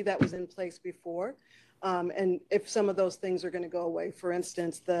flexibility that was in place before. And if some of those things are going to go away, for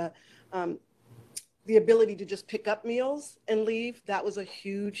instance, the ability to just pick up meals and leave, that was a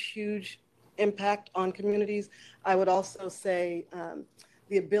huge impact on communities. I would also say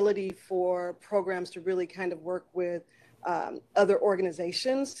the ability for programs to really kind of work with other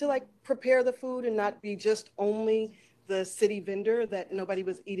organizations to like prepare the food and not be just only the city vendor that nobody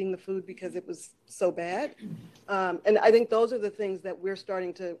was eating the food because it was so bad. And I think those are the things that we're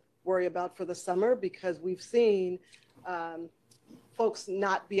starting to worry about for the summer, because we've seen folks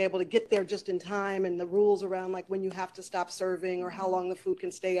not be able to get there just in time, and the rules around like when you have to stop serving or how long the food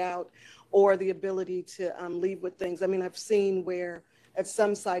can stay out, or the ability to leave with things. I mean, I've seen where at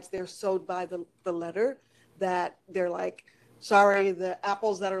some sites they're sold by the letter, that they're like, sorry, the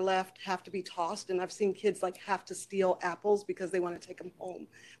apples that are left have to be tossed. And I've seen kids like have to steal apples because they want to take them home.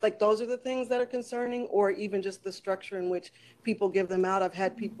 Like those are the things that are concerning, or even just the structure in which people give them out. I've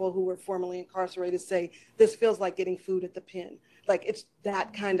had people who were formerly incarcerated say, this feels like getting food at the pen. Like it's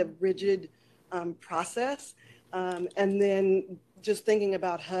that kind of rigid process. And then just thinking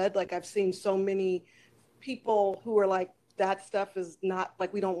about HUD, like I've seen so many people who are like, that stuff is not,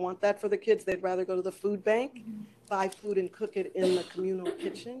 like, we don't want that for the kids. They'd rather go to the food bank, buy food and cook it in the communal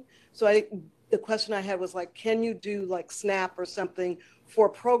kitchen. So the question I had was like, can you do like SNAP or something for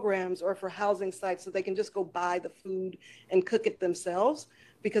programs or for housing sites so they can just go buy the food and cook it themselves?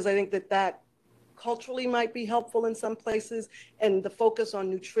 Because I think that culturally might be helpful in some places, and the focus on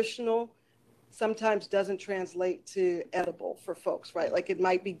nutritional sometimes doesn't translate to edible for folks, right? Like it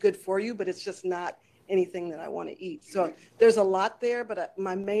might be good for you, but it's just not anything that I want to eat. So there's a lot there, but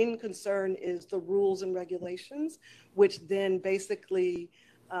my main concern is the rules and regulations, which then basically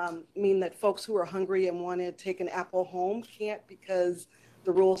mean that folks who are hungry and want to take an apple home can't, because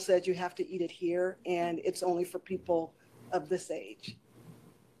the rule says you have to eat it here and it's only for people of this age.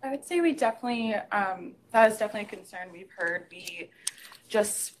 I would say we definitely, that is definitely a concern we've heard. We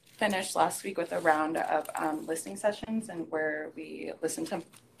just finished last week with a round of listening sessions, and where we listened to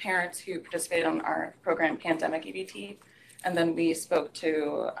parents who participated on our program, Pandemic EBT, and then we spoke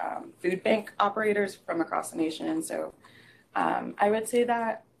to food bank operators from across the nation. And so I would say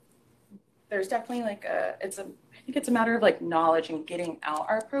that there's definitely like I think it's a matter of like knowledge and getting out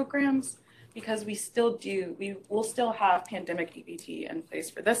our programs, because we will still have Pandemic EBT in place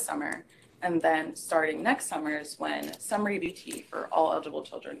for this summer. And then starting next summer is when summer EBT for all eligible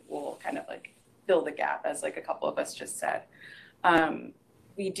children will kind of like fill the gap, as like a couple of us just said.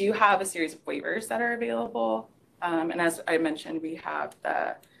 We do have a series of waivers that are available. And as I mentioned, we have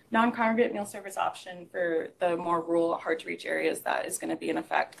the non-congregate meal service option for the more rural, hard to reach areas that is going to be in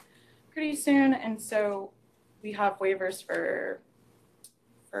effect pretty soon. And so we have waivers for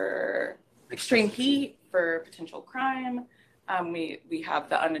extreme heat, for potential crime. We have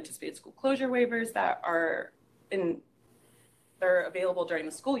the unanticipated school closure waivers that they're available during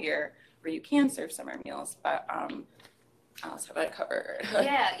the school year, where you can serve summer meals, but I'll have that covered.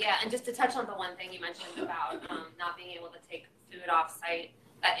 Yeah, and just to touch on the one thing you mentioned about not being able to take food off site,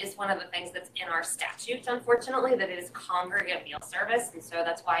 that is one of the things that's in our statutes, unfortunately, that it is congregate meal service, and so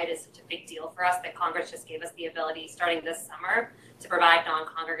that's why it is such a big deal for us that Congress just gave us the ability, starting this summer, to provide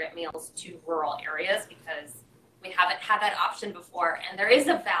non-congregate meals to rural areas, because we haven't had that option before. And there is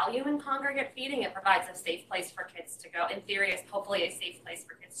a value in congregate feeding. It provides a safe place for kids to go. In theory, it's hopefully a safe place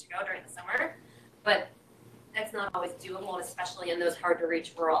for kids to go during the summer. But that's not always doable, especially in those hard to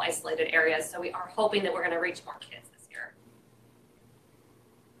reach rural isolated areas. So we are hoping that we're going to reach more kids this year.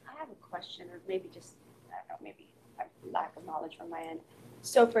 I have a question, or maybe just, I don't know, maybe a lack of knowledge from my end.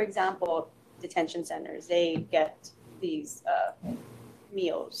 So for example, detention centers, they get these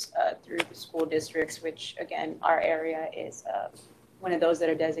meals through the school districts, which again, our area is one of those that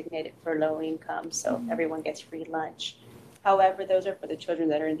are designated for low income, so everyone gets free lunch. However, those are for the children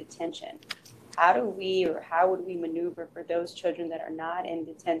that are in detention. How would we maneuver for those children that are not in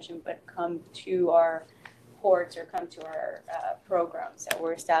detention but come to our courts or come to our programs that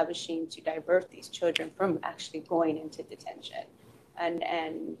we're establishing to divert these children from actually going into detention?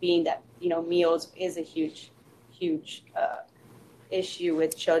 And being that, meals is a huge issue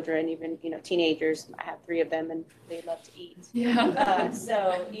with children, even, teenagers. I have 3 of them and they love to eat. Yeah.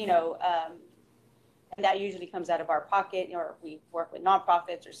 And that usually comes out of our pocket, or we work with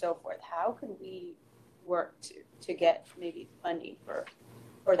nonprofits or so forth. How can we work to get maybe funding for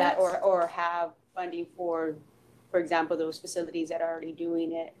that, or have funding for example, those facilities that are already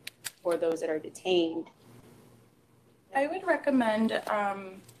doing it for those that are detained? I would recommend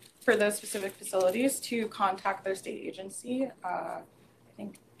for those specific facilities to contact their state agency. I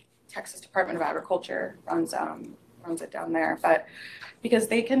think Texas Department of Agriculture runs it down there, but because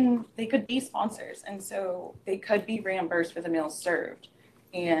they could be sponsors, and so they could be reimbursed for the meals served,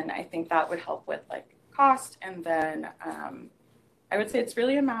 and I think that would help with like cost. And then I would say it's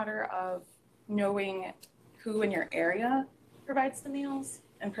really a matter of knowing who in your area provides the meals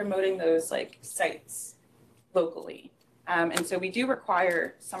and promoting those like sites locally. And so we do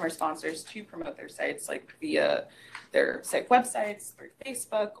require summer sponsors to promote their sites, like via their site websites, through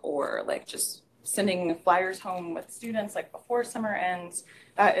Facebook, or like just sending flyers home with students like before summer ends.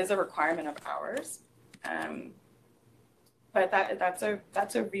 That is a requirement of ours. But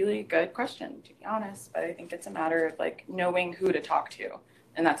that's a really good question, to be honest. But I think it's a matter of like knowing who to talk to,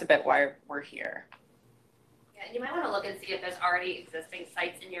 and that's a bit why we're here. Yeah, and you might want to look and see if there's already existing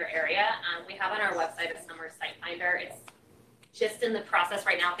sites in your area. We have on our website a summer site finder. It's just in the process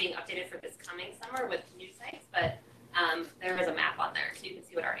right now of being updated for this coming summer with new sites, but there is a map on there, so you can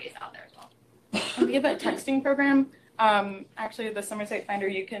see what already is out there as well. We have a texting program. Actually, the summer site finder,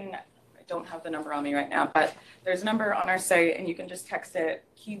 you can, I don't have the number on me right now, but there's a number on our site, and you can just text it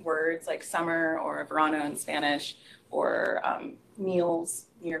keywords like summer or verano in Spanish, or meals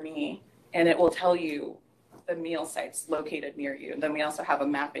near me, and it will tell you the meal sites located near you. And then we also have a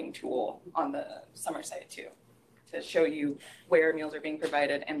mapping tool on the summer site too, to show you where meals are being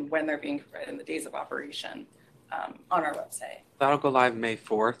provided and when they're being provided and the days of operation on our website. That'll go live May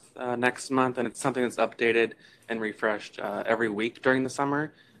 4th next month, and it's something that's updated and refreshed every week during the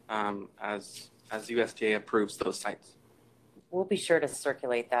summer as USDA approves those sites. We'll be sure to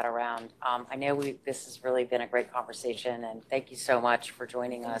circulate that around. I know this has really been a great conversation, and thank you so much for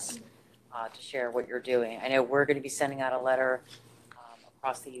joining us to share what you're doing. I know we're going to be sending out a letter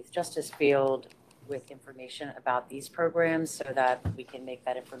across the youth justice field with information about these programs so that we can make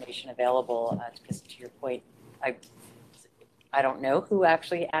that information available. Because to your point, I don't know who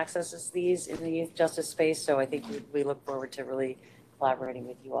actually accesses these in the youth justice space, so I think we look forward to really collaborating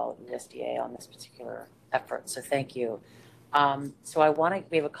with you all at USDA on this particular effort. So thank you. So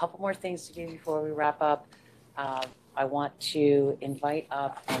we have a couple more things to do before we wrap up. I want to invite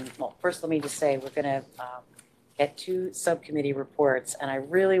up, and well, first let me just say we're going to get 2 subcommittee reports, and I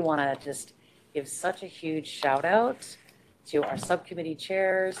really want to just give such a huge shout out to our subcommittee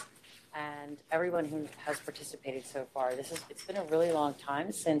chairs and everyone who has participated so far. It's been a really long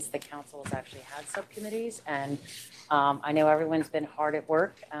time since the council has actually had subcommittees, and I know everyone's been hard at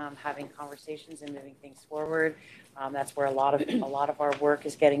work having conversations and moving things forward. That's where a lot of our work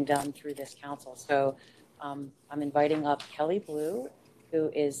is getting done through this council. So I'm inviting up Kelly Blue,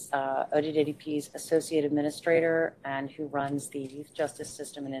 who is ODDP's Associate Administrator and who runs the Youth Justice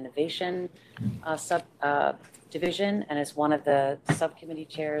System and Innovation division, and is one of the subcommittee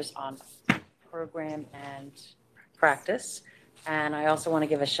chairs on program and practice. And I also want to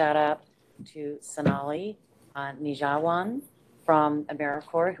give a shout out to Sonali Nijawan from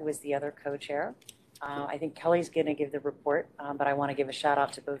AmeriCorps, who is the other co-chair. I think Kelly's going to give the report, but I want to give a shout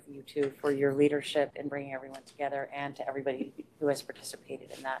out to both of you two for your leadership in bringing everyone together, and to everybody who has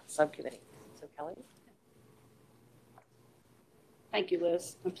participated in that subcommittee. So Kelly. Thank you,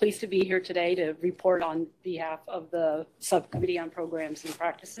 Liz. I'm pleased to be here today to report on behalf of the Subcommittee on Programs and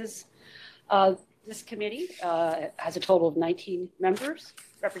Practices. This committee has a total of 19 members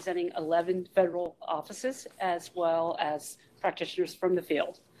representing 11 federal offices, as well as practitioners from the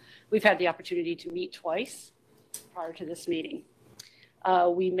field. We've had the opportunity to meet twice prior to this meeting.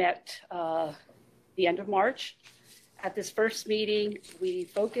 We met the end of March. At this first meeting, we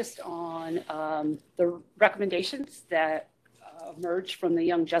focused on the recommendations that emerged from the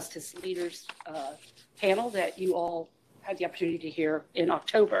Young Justice Leaders panel that you all had the opportunity to hear in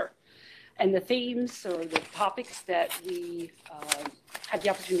October. And the themes or the topics that we had the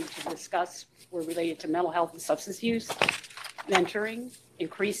opportunity to discuss were related to mental health and substance use, mentoring,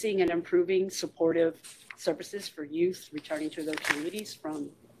 increasing and improving supportive services for youth returning to their communities from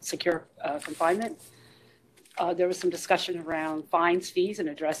secure confinement. There was some discussion around fines, fees, and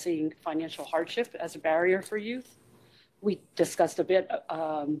addressing financial hardship as a barrier for youth. We discussed a bit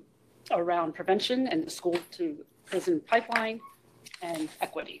around prevention and the school to prison pipeline and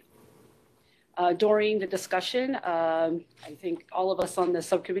equity. During the discussion, I think all of us on the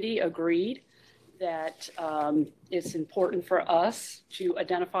subcommittee agreed that it's important for us to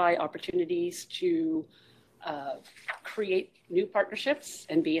identify opportunities to create new partnerships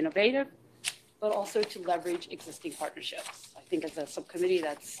and be innovative, but also to leverage existing partnerships. I think as a subcommittee,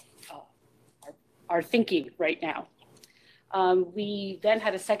 that's our thinking right now. We then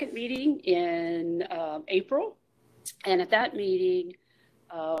had a second meeting in April, and at that meeting,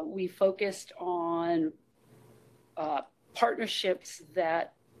 we focused on partnerships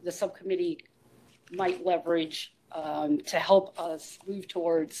that the subcommittee might leverage to help us move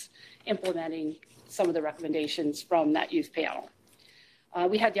towards implementing some of the recommendations from that youth panel.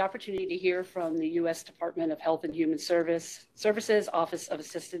 We had the opportunity to hear from the U.S. Department of Health and Human Services Office of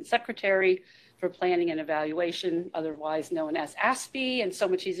Assistant Secretary for Planning and Evaluation, otherwise known as ASPE, and so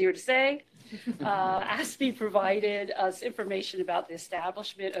much easier to say. ASPE provided us information about the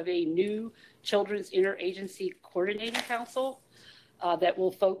establishment of a new Children's Interagency Coordinating Council that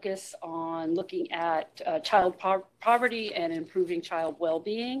will focus on looking at child poverty and improving child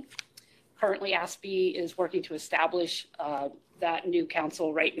well-being. Currently, ASPE is working to establish that new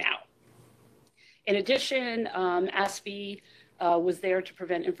council right now. In addition, ASPE was there to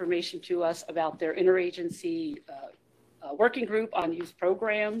present information to us about their interagency working group on youth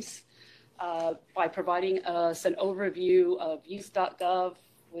programs by providing us an overview of youth.gov,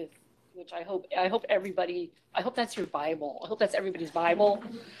 which I hope that's your Bible. I hope that's everybody's Bible.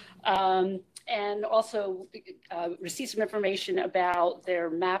 And also receive some information about their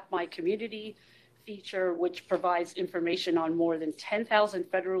Map My Community feature, which provides information on more than 10,000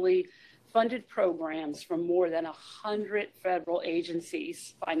 federally funded programs from more than 100 federal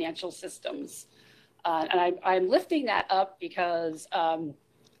agencies, financial systems. And I'm lifting that up because, and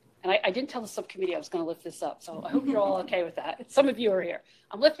I didn't tell the subcommittee I was going to lift this up, so I hope you're all okay with that. Some of you are here.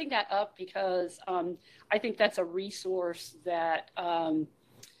 I'm lifting that up because I think that's a resource that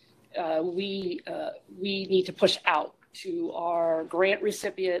we need to push out to our grant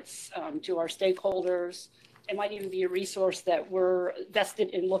recipients, to our stakeholders. It might even be a resource that we're vested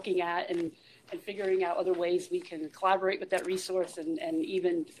in looking at and figuring out other ways we can collaborate with that resource and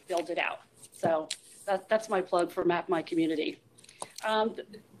even build it out. So that's my plug for Map My Community.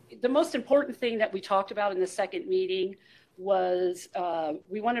 The most important thing that we talked about in the second meeting was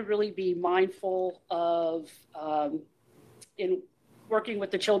we want to really be mindful of in working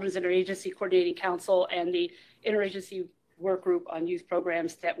with the Children's Interagency Coordinating Council and the Interagency Work Group on Youth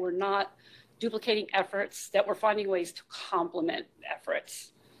Programs that we're not duplicating efforts, that we're finding ways to complement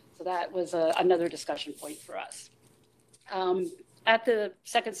efforts. So that was another discussion point for us. At the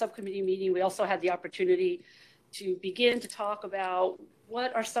second subcommittee meeting, we also had the opportunity to begin to talk about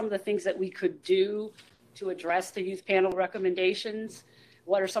what are some of the things that we could do to address the youth panel recommendations.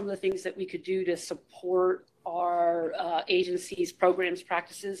 What are some of the things that we could do to support our agencies, programs,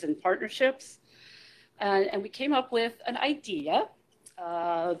 practices, and partnerships? And we came up with an idea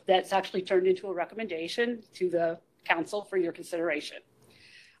that's actually turned into a recommendation to the council for your consideration.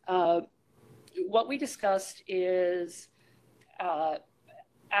 What we discussed is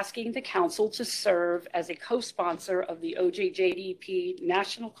asking the council to serve as a co-sponsor of the OJJDP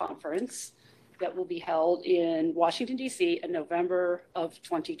National Conference that will be held in Washington, D.C. in November of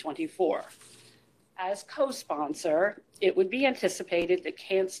 2024. As co-sponsor, it would be anticipated that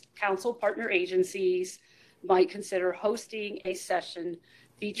council partner agencies might consider hosting a session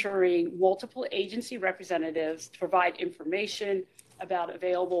featuring multiple agency representatives to provide information about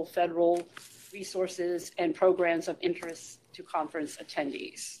available federal resources and programs of interest to conference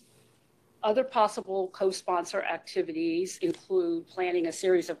attendees. Other possible co-sponsor activities include planning a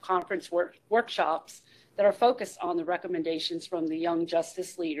series of conference workshops that are focused on the recommendations from the young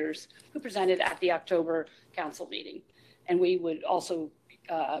justice leaders who presented at the October council meeting. And we would also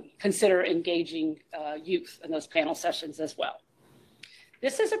consider engaging youth in those panel sessions as well.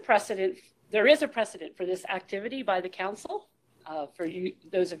 This is a precedent. There is a precedent for this activity by the council. For you,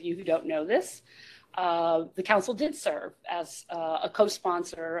 those of you who don't know this, the council did serve as a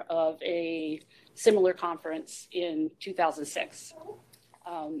co-sponsor of a similar conference in 2006.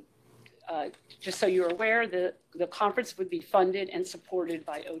 Just so you're aware, the conference would be funded and supported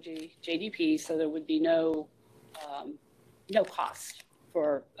by OJJDP, so there would be no cost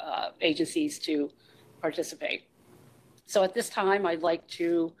for agencies to participate. So at this time, I'd like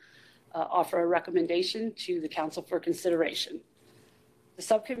to offer a recommendation to the council for consideration. The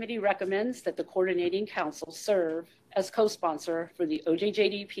subcommittee recommends that the coordinating council serve as co-sponsor for the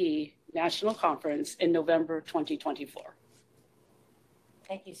OJJDP National Conference in November 2024.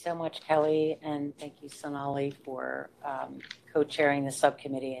 Thank you so much, Kelly, and thank you, Sonali, for co-chairing the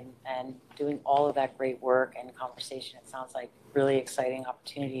subcommittee and doing all of that great work and conversation. It sounds like really exciting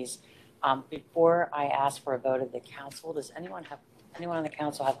opportunities. Before I ask for a vote of the council, does anyone on the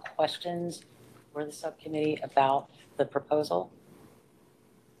council have questions for the subcommittee about the proposal?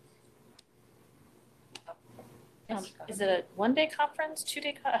 Is it a one-day conference,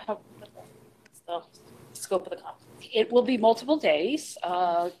 two-day what's the scope of the conference? It will be multiple days,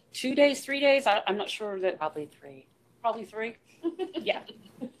 2 days, 3 days. I'm not sure that. Probably three. Probably three. Yeah.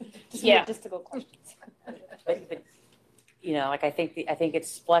 Just Yeah. logistical questions. But you know, like I think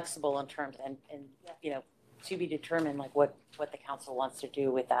it's flexible in terms and you know, to be determined like what the council wants to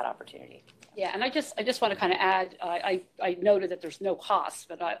do with that opportunity. Yeah, and I just want to kind of add, I noted that there's no cost,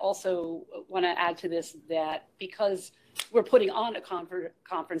 but I also want to add to this that because we're putting on a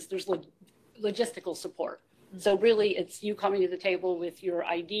conference, there's logistical support. So really, it's you coming to the table with your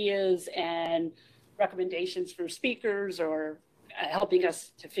ideas and recommendations for speakers or helping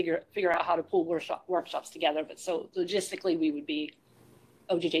us to figure out how to pull workshops together. But so logistically,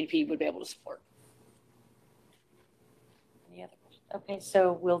 OJJP would be able to support. Any other questions? Okay,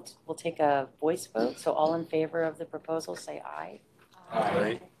 so we'll take a voice vote. So all in favor of the proposal, say aye.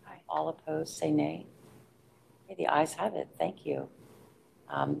 Aye. All opposed, say nay. Okay, the ayes have it. Thank you.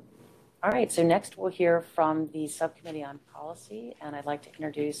 All right, so next we'll hear from the Subcommittee on Policy, and I'd like to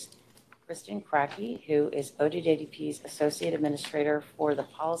introduce Kristen Crackey, who is OJJDP's Associate Administrator for the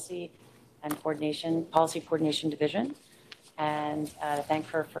Policy Coordination Division, and thank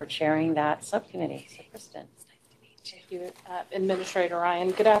her for chairing that subcommittee. So Kristen. Thank you, Administrator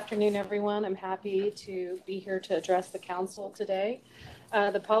Ryan. Good afternoon, everyone. I'm happy to be here to address the council today.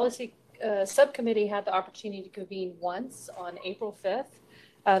 The Policy Subcommittee had the opportunity to convene once on April 5th.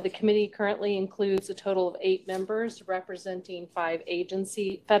 The committee currently includes a total of 8 members representing 5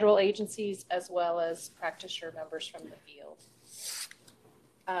 federal agencies, as well as practitioner members from the field.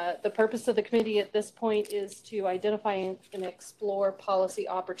 The purpose of the committee at this point is to identify and explore policy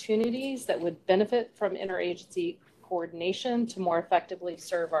opportunities that would benefit from interagency coordination to more effectively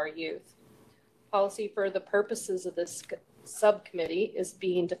serve our youth. Policy for the purposes of this subcommittee is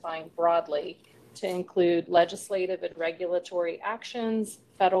being defined broadly to include legislative and regulatory actions,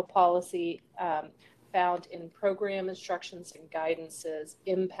 federal policy found in program instructions and guidances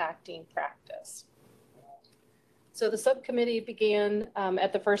impacting practice. So the subcommittee began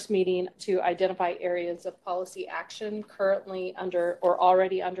at the first meeting to identify areas of policy action currently under or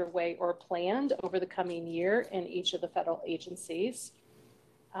already underway or planned over the coming year in each of the federal agencies.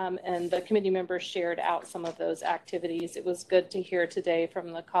 And the committee members shared out some of those activities. It was good to hear today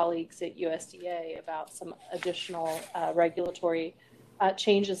from the colleagues at USDA about some additional regulatory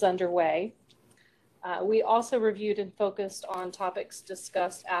changes underway. We also reviewed and focused on topics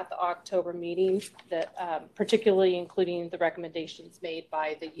discussed at the October meeting, that particularly including the recommendations made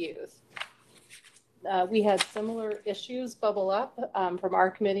by the youth. We had similar issues bubble up from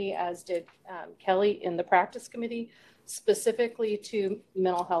our committee, as did Kelly in the practice committee, specifically to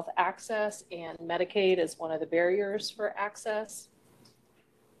mental health access and Medicaid as one of the barriers for access.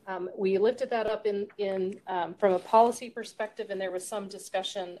 We lifted that up from a policy perspective, and there was some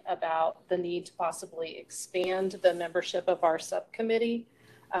discussion about the need to possibly expand the membership of our subcommittee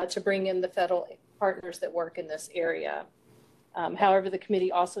to bring in the federal partners that work in this area. However, the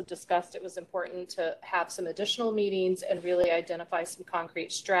committee also discussed it was important to have some additional meetings and really identify some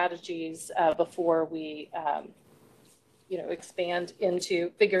concrete strategies before we expand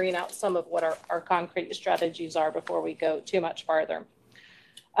into figuring out some of what our concrete strategies are before we go too much farther.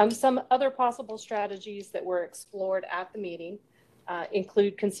 Some other possible strategies that were explored at the meeting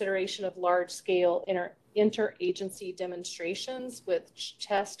include consideration of large-scale interagency demonstrations, which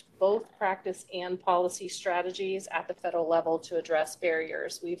test both practice and policy strategies at the federal level to address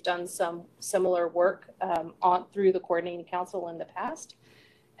barriers. We've done some similar work through the Coordinating Council in the past,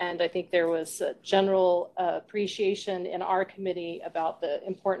 and I think there was a general appreciation in our committee about the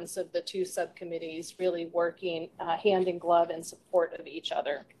importance of the two subcommittees really working hand in glove in support of each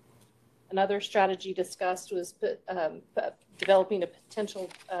other. Another strategy discussed was developing a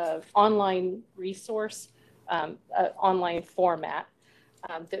potential online resource, online format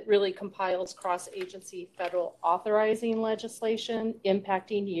that really compiles cross-agency federal authorizing legislation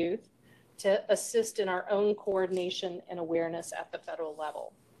impacting youth to assist in our own coordination and awareness at the federal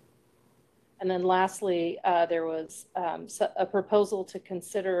level. And then lastly, there was a proposal to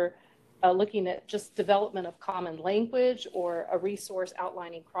consider looking at just development of common language or a resource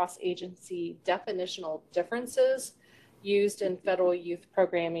outlining cross-agency definitional differences used in federal youth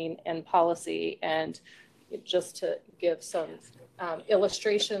programming and policy. And just to give some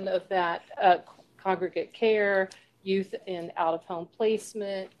illustration of that, congregate care, youth in out-of-home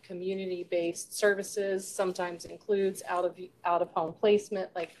placement, community-based services sometimes includes out-of-home placement.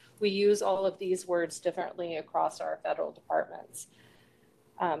 Like, we use all of these words differently across our federal departments.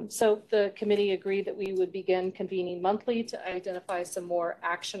 So the committee agreed that we would begin convening monthly to identify some more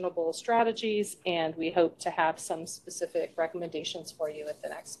actionable strategies, and we hope to have some specific recommendations for you at the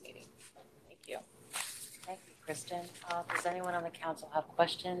next meeting. Thank you. Thank you, Kristen. Does anyone on the council have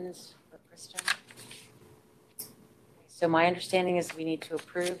questions for Kristen? So my understanding is we need to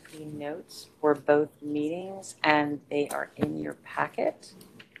approve the notes for both meetings, and they are in your packet.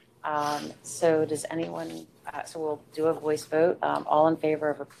 So does anyone, so we'll do a voice vote. All in favor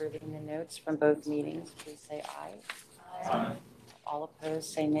of approving the notes from both meetings, please say aye. Aye. All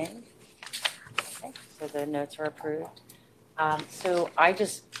opposed, say nay. Okay, so the notes are approved. So I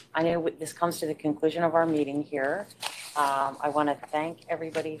just I know this comes to the conclusion of our meeting here. I want to thank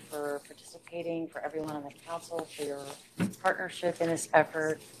everybody for participating, for everyone on the council, for your partnership in this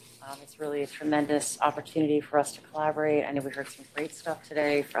effort. It's really a tremendous opportunity for us to collaborate. I know we heard some great stuff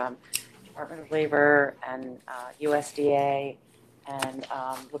today from Department of Labor and USDA, and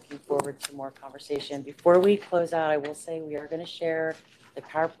looking forward to more conversation. Before we close out, I will say we are going to share the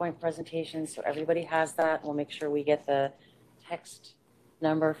PowerPoint presentation, so everybody has that. We'll make sure we get the text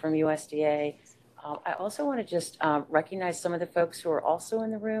number from USDA. I also want to just recognize some of the folks who are also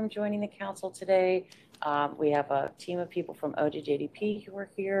in the room joining the council today. We have a team of people from OJJDP who are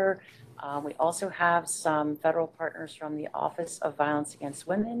here. We also have some federal partners from the Office of Violence Against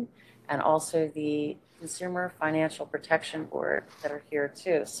Women and also the Consumer Financial Protection Board that are here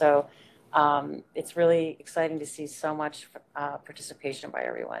too. So it's really exciting to see so much participation by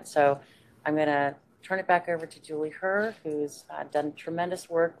everyone. So I'm going to turn it back over to Julie Herr, who's done tremendous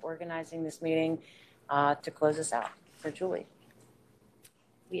work organizing this meeting to close us out. So Julie.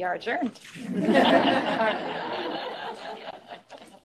 We are adjourned.